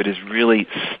piece of it is really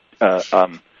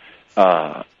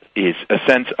is a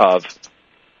sense of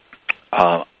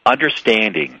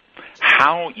understanding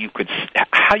how you could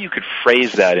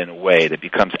phrase that in a way that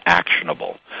becomes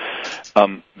actionable.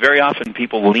 Very often,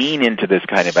 people lean into this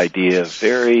kind of idea of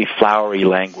very flowery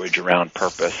language around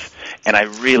purpose, and I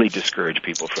really discourage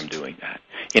people from doing that.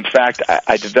 In fact,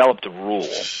 I developed a rule.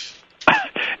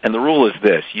 And the rule is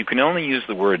this: you can only use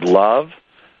the word love,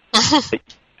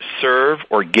 serve,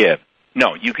 or give.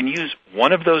 No, you can use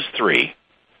one of those 3,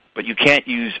 but you can't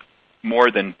use more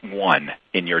than one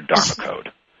in your Dharma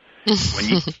code.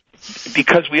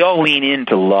 Because we all lean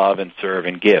into love and serve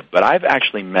and give. But I've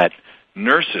actually met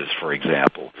nurses, for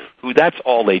example, who that's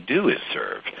all they do is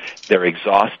serve. They're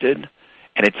exhausted,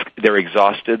 and they're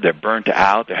exhausted, they're burnt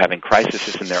out, they're having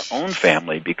crises in their own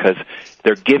family because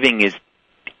their giving is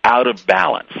out of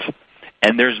balance.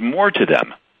 And there's more to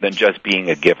them than just being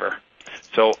a giver.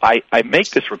 So I make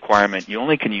this requirement. You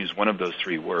only can use one of those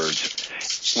three words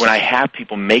when I have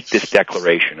people make this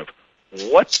declaration of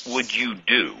what would you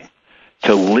do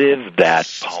to live that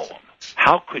poem?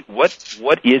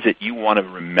 What is it you want to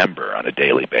remember on a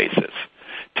daily basis?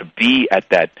 To be at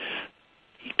that,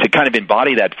 to kind of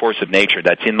embody that force of nature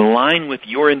that's in line with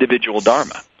your individual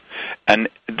dharma. And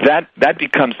that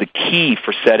becomes the key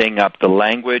for setting up the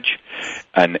language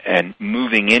and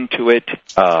moving into it,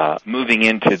 moving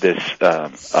into this,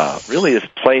 really this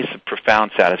place of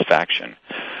profound satisfaction.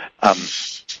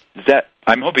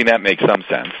 I'm hoping that makes some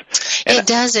sense. It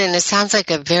does, and it sounds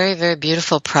like a very, very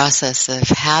beautiful process of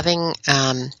having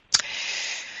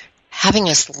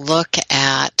us look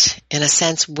at, in a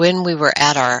sense, when we were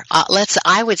at our,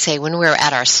 I would say when we were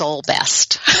at our soul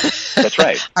best. That's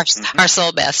right. Our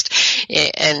soul best.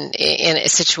 And in a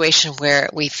situation where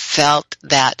we felt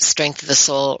that strength of the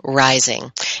soul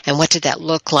rising. And what did that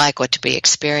look like? What did we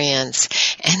experience?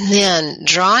 And then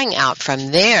drawing out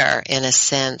from there, in a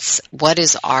sense, what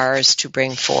is ours to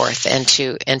bring forth and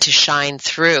to shine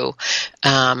through,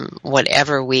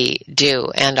 whatever we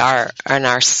do. And our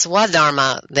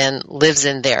swadharma then lives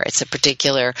in there. It's a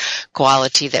particular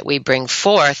quality that we bring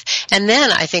forth. And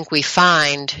then I think we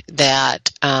find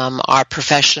that our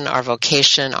profession, our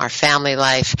vocation, our family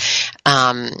life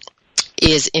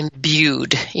is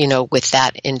imbued, with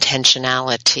that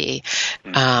intentionality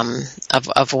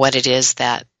of what it is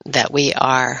that we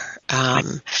are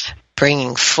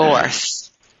bringing forth.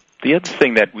 The other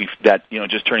thing that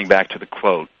just turning back to the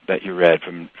quote that you read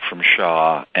from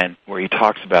Shaw, and where he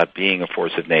talks about being a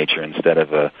force of nature instead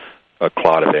of a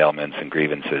clod of ailments and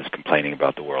grievances complaining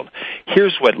about the world.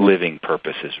 Here's what living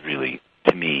purpose is really,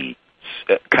 to me,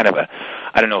 kind of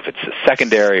I don't know if it's a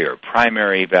secondary or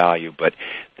primary value, but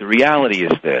the reality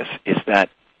is this, is that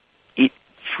it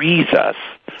frees us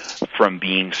from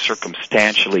being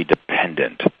circumstantially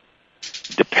dependent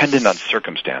on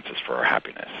circumstances for our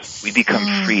happiness. We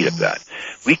become freed of that.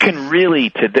 We can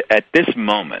really, at this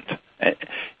moment,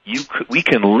 we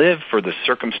can live for the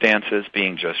circumstances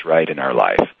being just right in our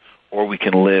life, or we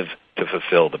can live to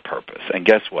fulfill the purpose. And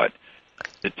guess what?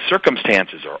 The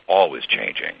circumstances are always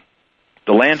changing.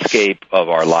 The landscape of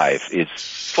our life is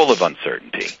full of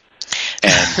uncertainty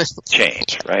and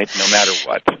change, right? No matter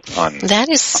what. That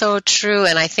is so true,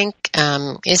 and I think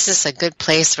is this a good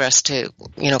place for us to,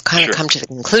 kind of come to the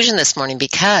conclusion this morning,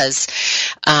 because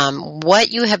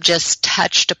what you have just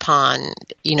touched upon,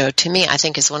 to me, I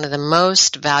think is one of the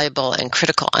most valuable and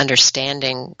critical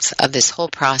understandings of this whole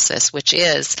process, which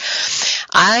is,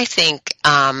 I think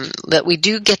that we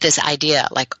do get this idea,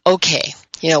 like, okay,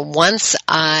 once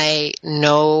I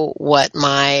know what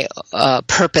my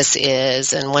purpose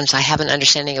is, and once I have an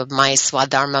understanding of my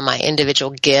swadharma, my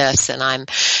individual gifts, and I'm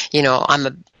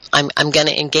going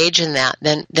to engage in that,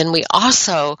 then we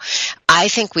also, I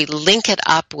think we link it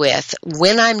up with,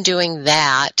 when I'm doing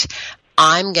that,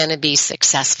 I'm going to be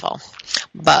successful.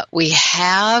 But we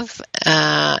have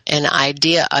an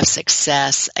idea of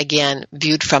success, again,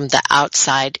 viewed from the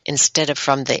outside instead of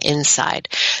from the inside.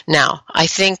 Now, I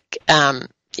think,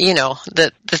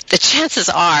 the chances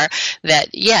are that,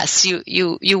 yes,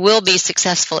 you will be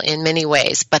successful in many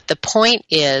ways. But the point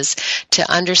is to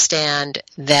understand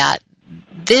that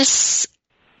this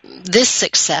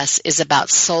success is about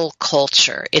soul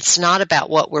culture. It's not about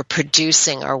what we're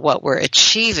producing or what we're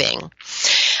achieving,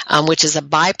 which is a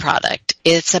byproduct.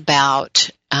 It's about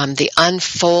the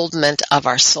unfoldment of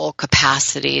our soul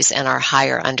capacities and our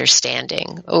higher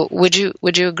understanding. Would you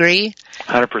agree?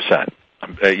 100%.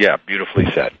 Yeah, beautifully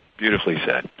said. Beautifully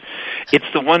said. It's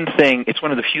the one thing. It's one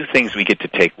of the few things we get to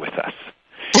take with us.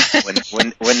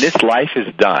 When this life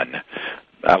is done,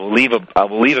 I will leave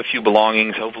a few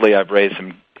belongings. Hopefully, I've raised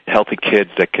some healthy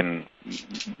kids that can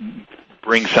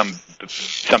bring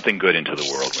something good into the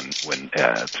world when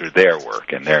through their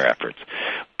work and their efforts.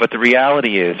 But the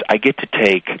reality is, I get to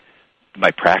take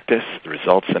my practice, the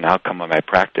results and outcome of my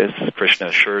practice. Krishna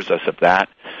assures us of that,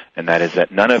 and that is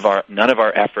that none of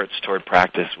our efforts toward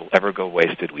practice will ever go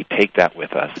wasted. We take that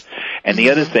with us. And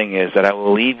the other thing is that I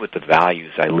will leave with the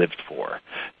values I lived for,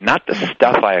 not the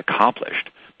stuff I accomplished,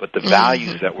 but the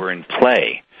values that were in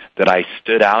play, that I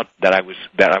stood out, that I was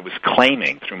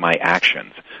claiming through my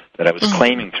actions, that I was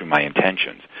claiming through my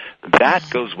intentions. That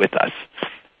goes with us.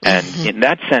 And in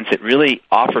that sense, it really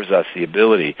offers us the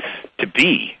ability to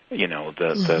be,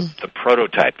 the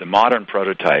prototype, the modern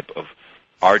prototype of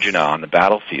Arjuna on the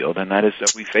battlefield, and that is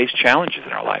that we face challenges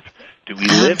in our life. Do we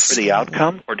live for the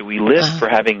outcome, or do we live for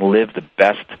having lived the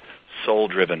best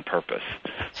soul-driven purpose?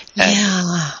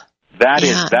 And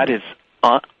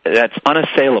that's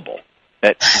unassailable.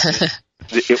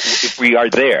 If we are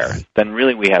there, then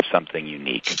really we have something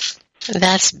unique.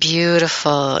 That's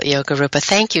beautiful, Yogarupa.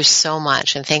 Thank you so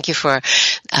much, and thank you for,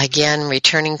 again,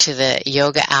 returning to the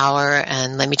Yoga Hour.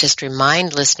 And let me just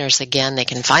remind listeners again, they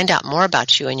can find out more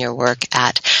about you and your work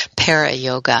at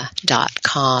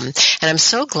parayoga.com. And I'm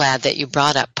so glad that you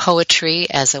brought up poetry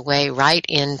as a way right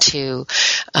into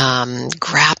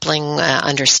grappling,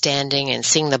 understanding, and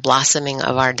seeing the blossoming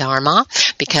of our dharma,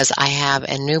 because I have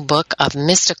a new book of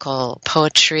mystical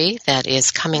poetry that is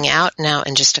coming out now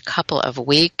in just a couple of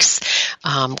weeks,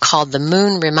 called The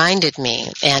Moon Reminded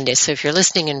Me. And so if you're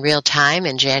listening in real time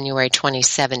in January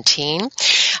 2017,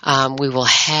 we will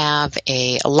have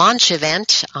a launch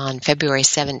event on February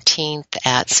 17th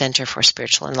at Center for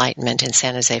Spiritual Enlightenment in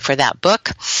San Jose for that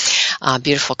book.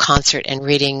 Beautiful concert and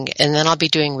reading. And then I'll be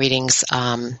doing readings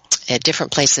at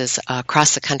different places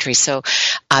across the country. So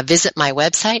visit my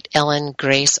website, Ellen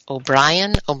Grace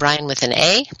O'Brian, O'Brian with an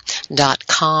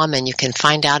A.com, and you can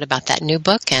find out about that new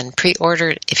book and pre-order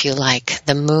it if you like.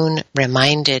 The Moon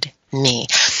Reminded Me.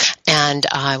 And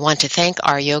I want to thank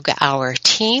our Yoga Hour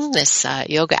team. This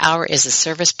Yoga Hour is a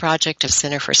service project of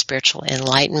Center for Spiritual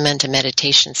Enlightenment, a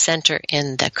meditation center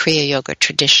in the Kriya Yoga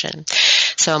tradition.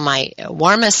 So my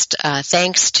warmest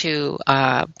thanks to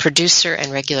producer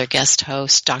and regular guest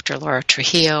host, Dr. Laura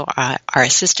Trujillo, our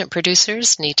assistant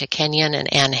producers, Nita Kenyon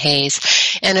and Ann Hayes,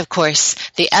 and of course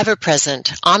the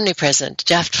ever-present, omnipresent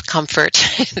Jeff Comfort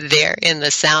there in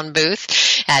the sound booth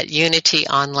at Unity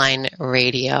Online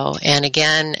Radio. And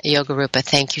again, Yogarupa,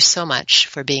 thank you so much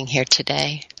for being here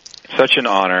today. Such an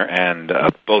honor, and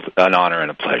both an honor and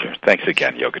a pleasure. Thanks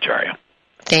again, Yogacharya.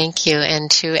 Thank you. And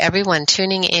to everyone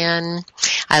tuning in,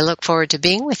 I look forward to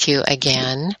being with you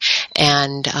again.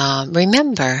 And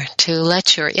remember to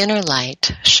let your inner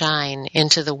light shine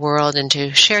into the world and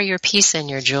to share your peace and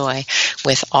your joy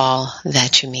with all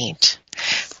that you meet.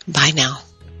 Bye now.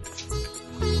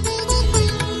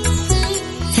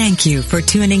 Thank you for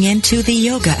tuning in to the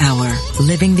Yoga Hour,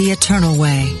 Living the Eternal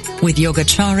Way, with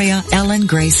Yogacharya Ellen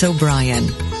Grace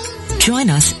O'Brian. Join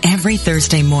us every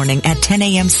Thursday morning at 10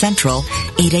 a.m. Central,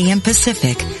 8 a.m.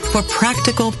 Pacific for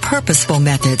practical, purposeful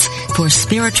methods for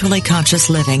spiritually conscious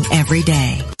living every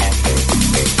day.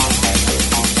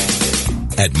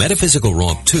 At Metaphysical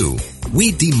Romp 2,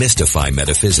 we demystify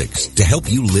metaphysics to help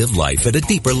you live life at a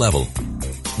deeper level.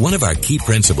 One of our key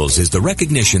principles is the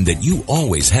recognition that you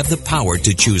always have the power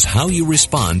to choose how you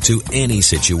respond to any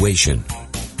situation.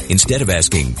 Instead of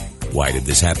asking, why did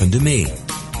this happen to me?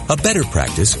 A better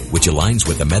practice, which aligns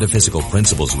with the metaphysical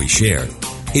principles we share,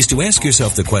 is to ask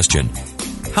yourself the question,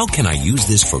 how can I use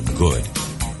this for good?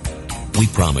 We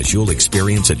promise you'll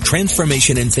experience a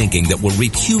transformation in thinking that will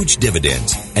reap huge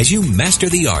dividends as you master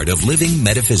the art of living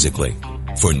metaphysically.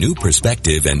 For new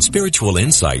perspective and spiritual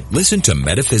insight, listen to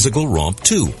Metaphysical Romp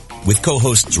 2 with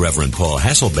co-hosts Reverend Paul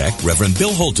Hasselbeck, Reverend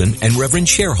Bill Holton, and Reverend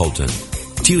Cher Holton.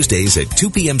 Tuesdays at 2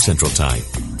 p.m. Central Time,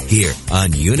 here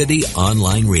on Unity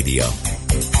Online Radio.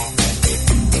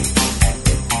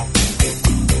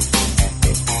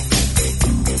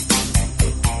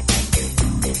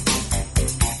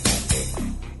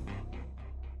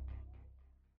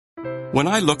 When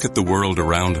I look at the world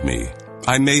around me,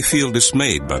 I may feel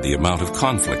dismayed by the amount of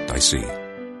conflict I see.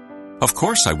 Of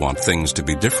course I want things to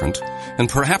be different, and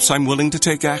perhaps I'm willing to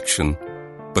take action,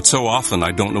 but so often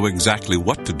I don't know exactly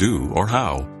what to do or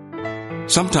how.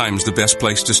 Sometimes the best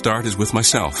place to start is with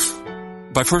myself.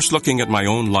 By first looking at my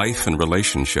own life and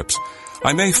relationships,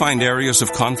 I may find areas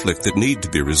of conflict that need to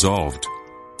be resolved.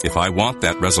 If I want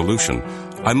that resolution,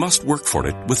 I must work for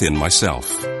it within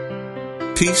myself.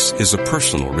 Peace is a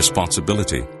personal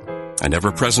responsibility, an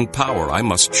ever-present power I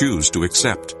must choose to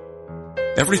accept.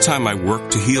 Every time I work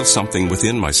to heal something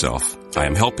within myself, I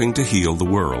am helping to heal the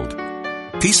world.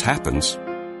 Peace happens,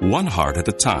 one heart at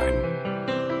a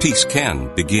time. Peace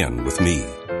can begin with me.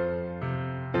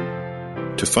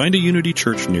 To find a Unity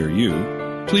Church near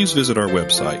you, please visit our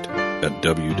website at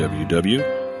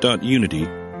www.unity.org.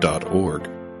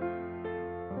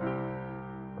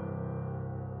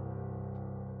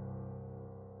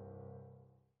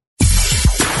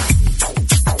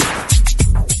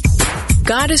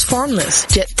 God is formless,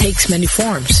 yet takes many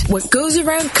forms. What goes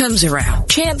around comes around.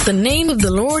 Chant the name of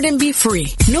the Lord and be free.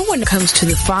 No one comes to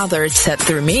the Father except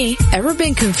through me. Ever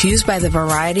been confused by the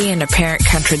variety and apparent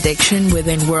contradiction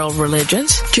within world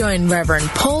religions? Join Reverend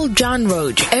Paul John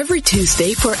Roach every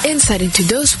Tuesday for insight into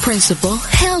those principles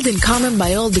held in common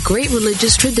by all the great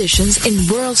religious traditions in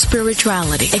world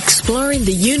spirituality, exploring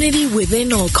the unity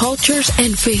within all cultures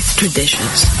and faith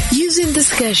traditions. Using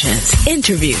discussions,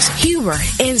 interviews, humor,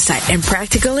 insight, and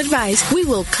practical advice, we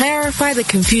will clarify the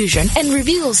confusion and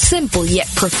reveal simple yet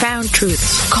profound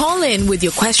truths. Call in with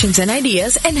your questions and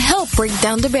ideas and help break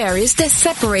down the barriers that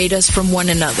separate us from one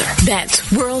another.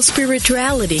 That's World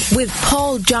Spirituality with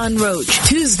Paul John Roach,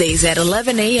 Tuesdays at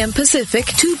 11 a.m. Pacific,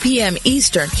 2 p.m.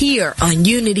 Eastern, here on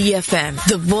Unity FM,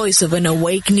 the voice of an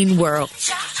awakening world.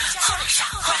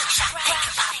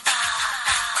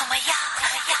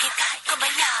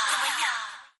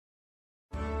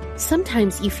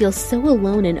 Sometimes you feel so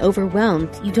alone and overwhelmed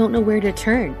you don't know where to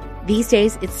turn. These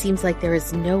days, it seems like there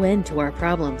is no end to our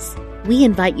problems. We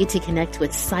invite you to connect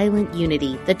with Silent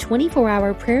Unity, the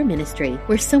 24-hour prayer ministry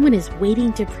where someone is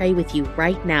waiting to pray with you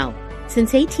right now.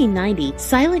 Since 1890,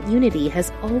 Silent Unity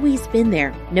has always been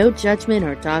there. No judgment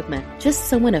or dogma, just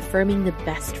someone affirming the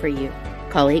best for you.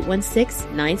 Call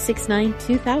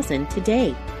 816-969-2000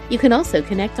 today. You can also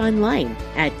connect online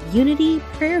at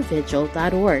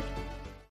unityprayervigil.org.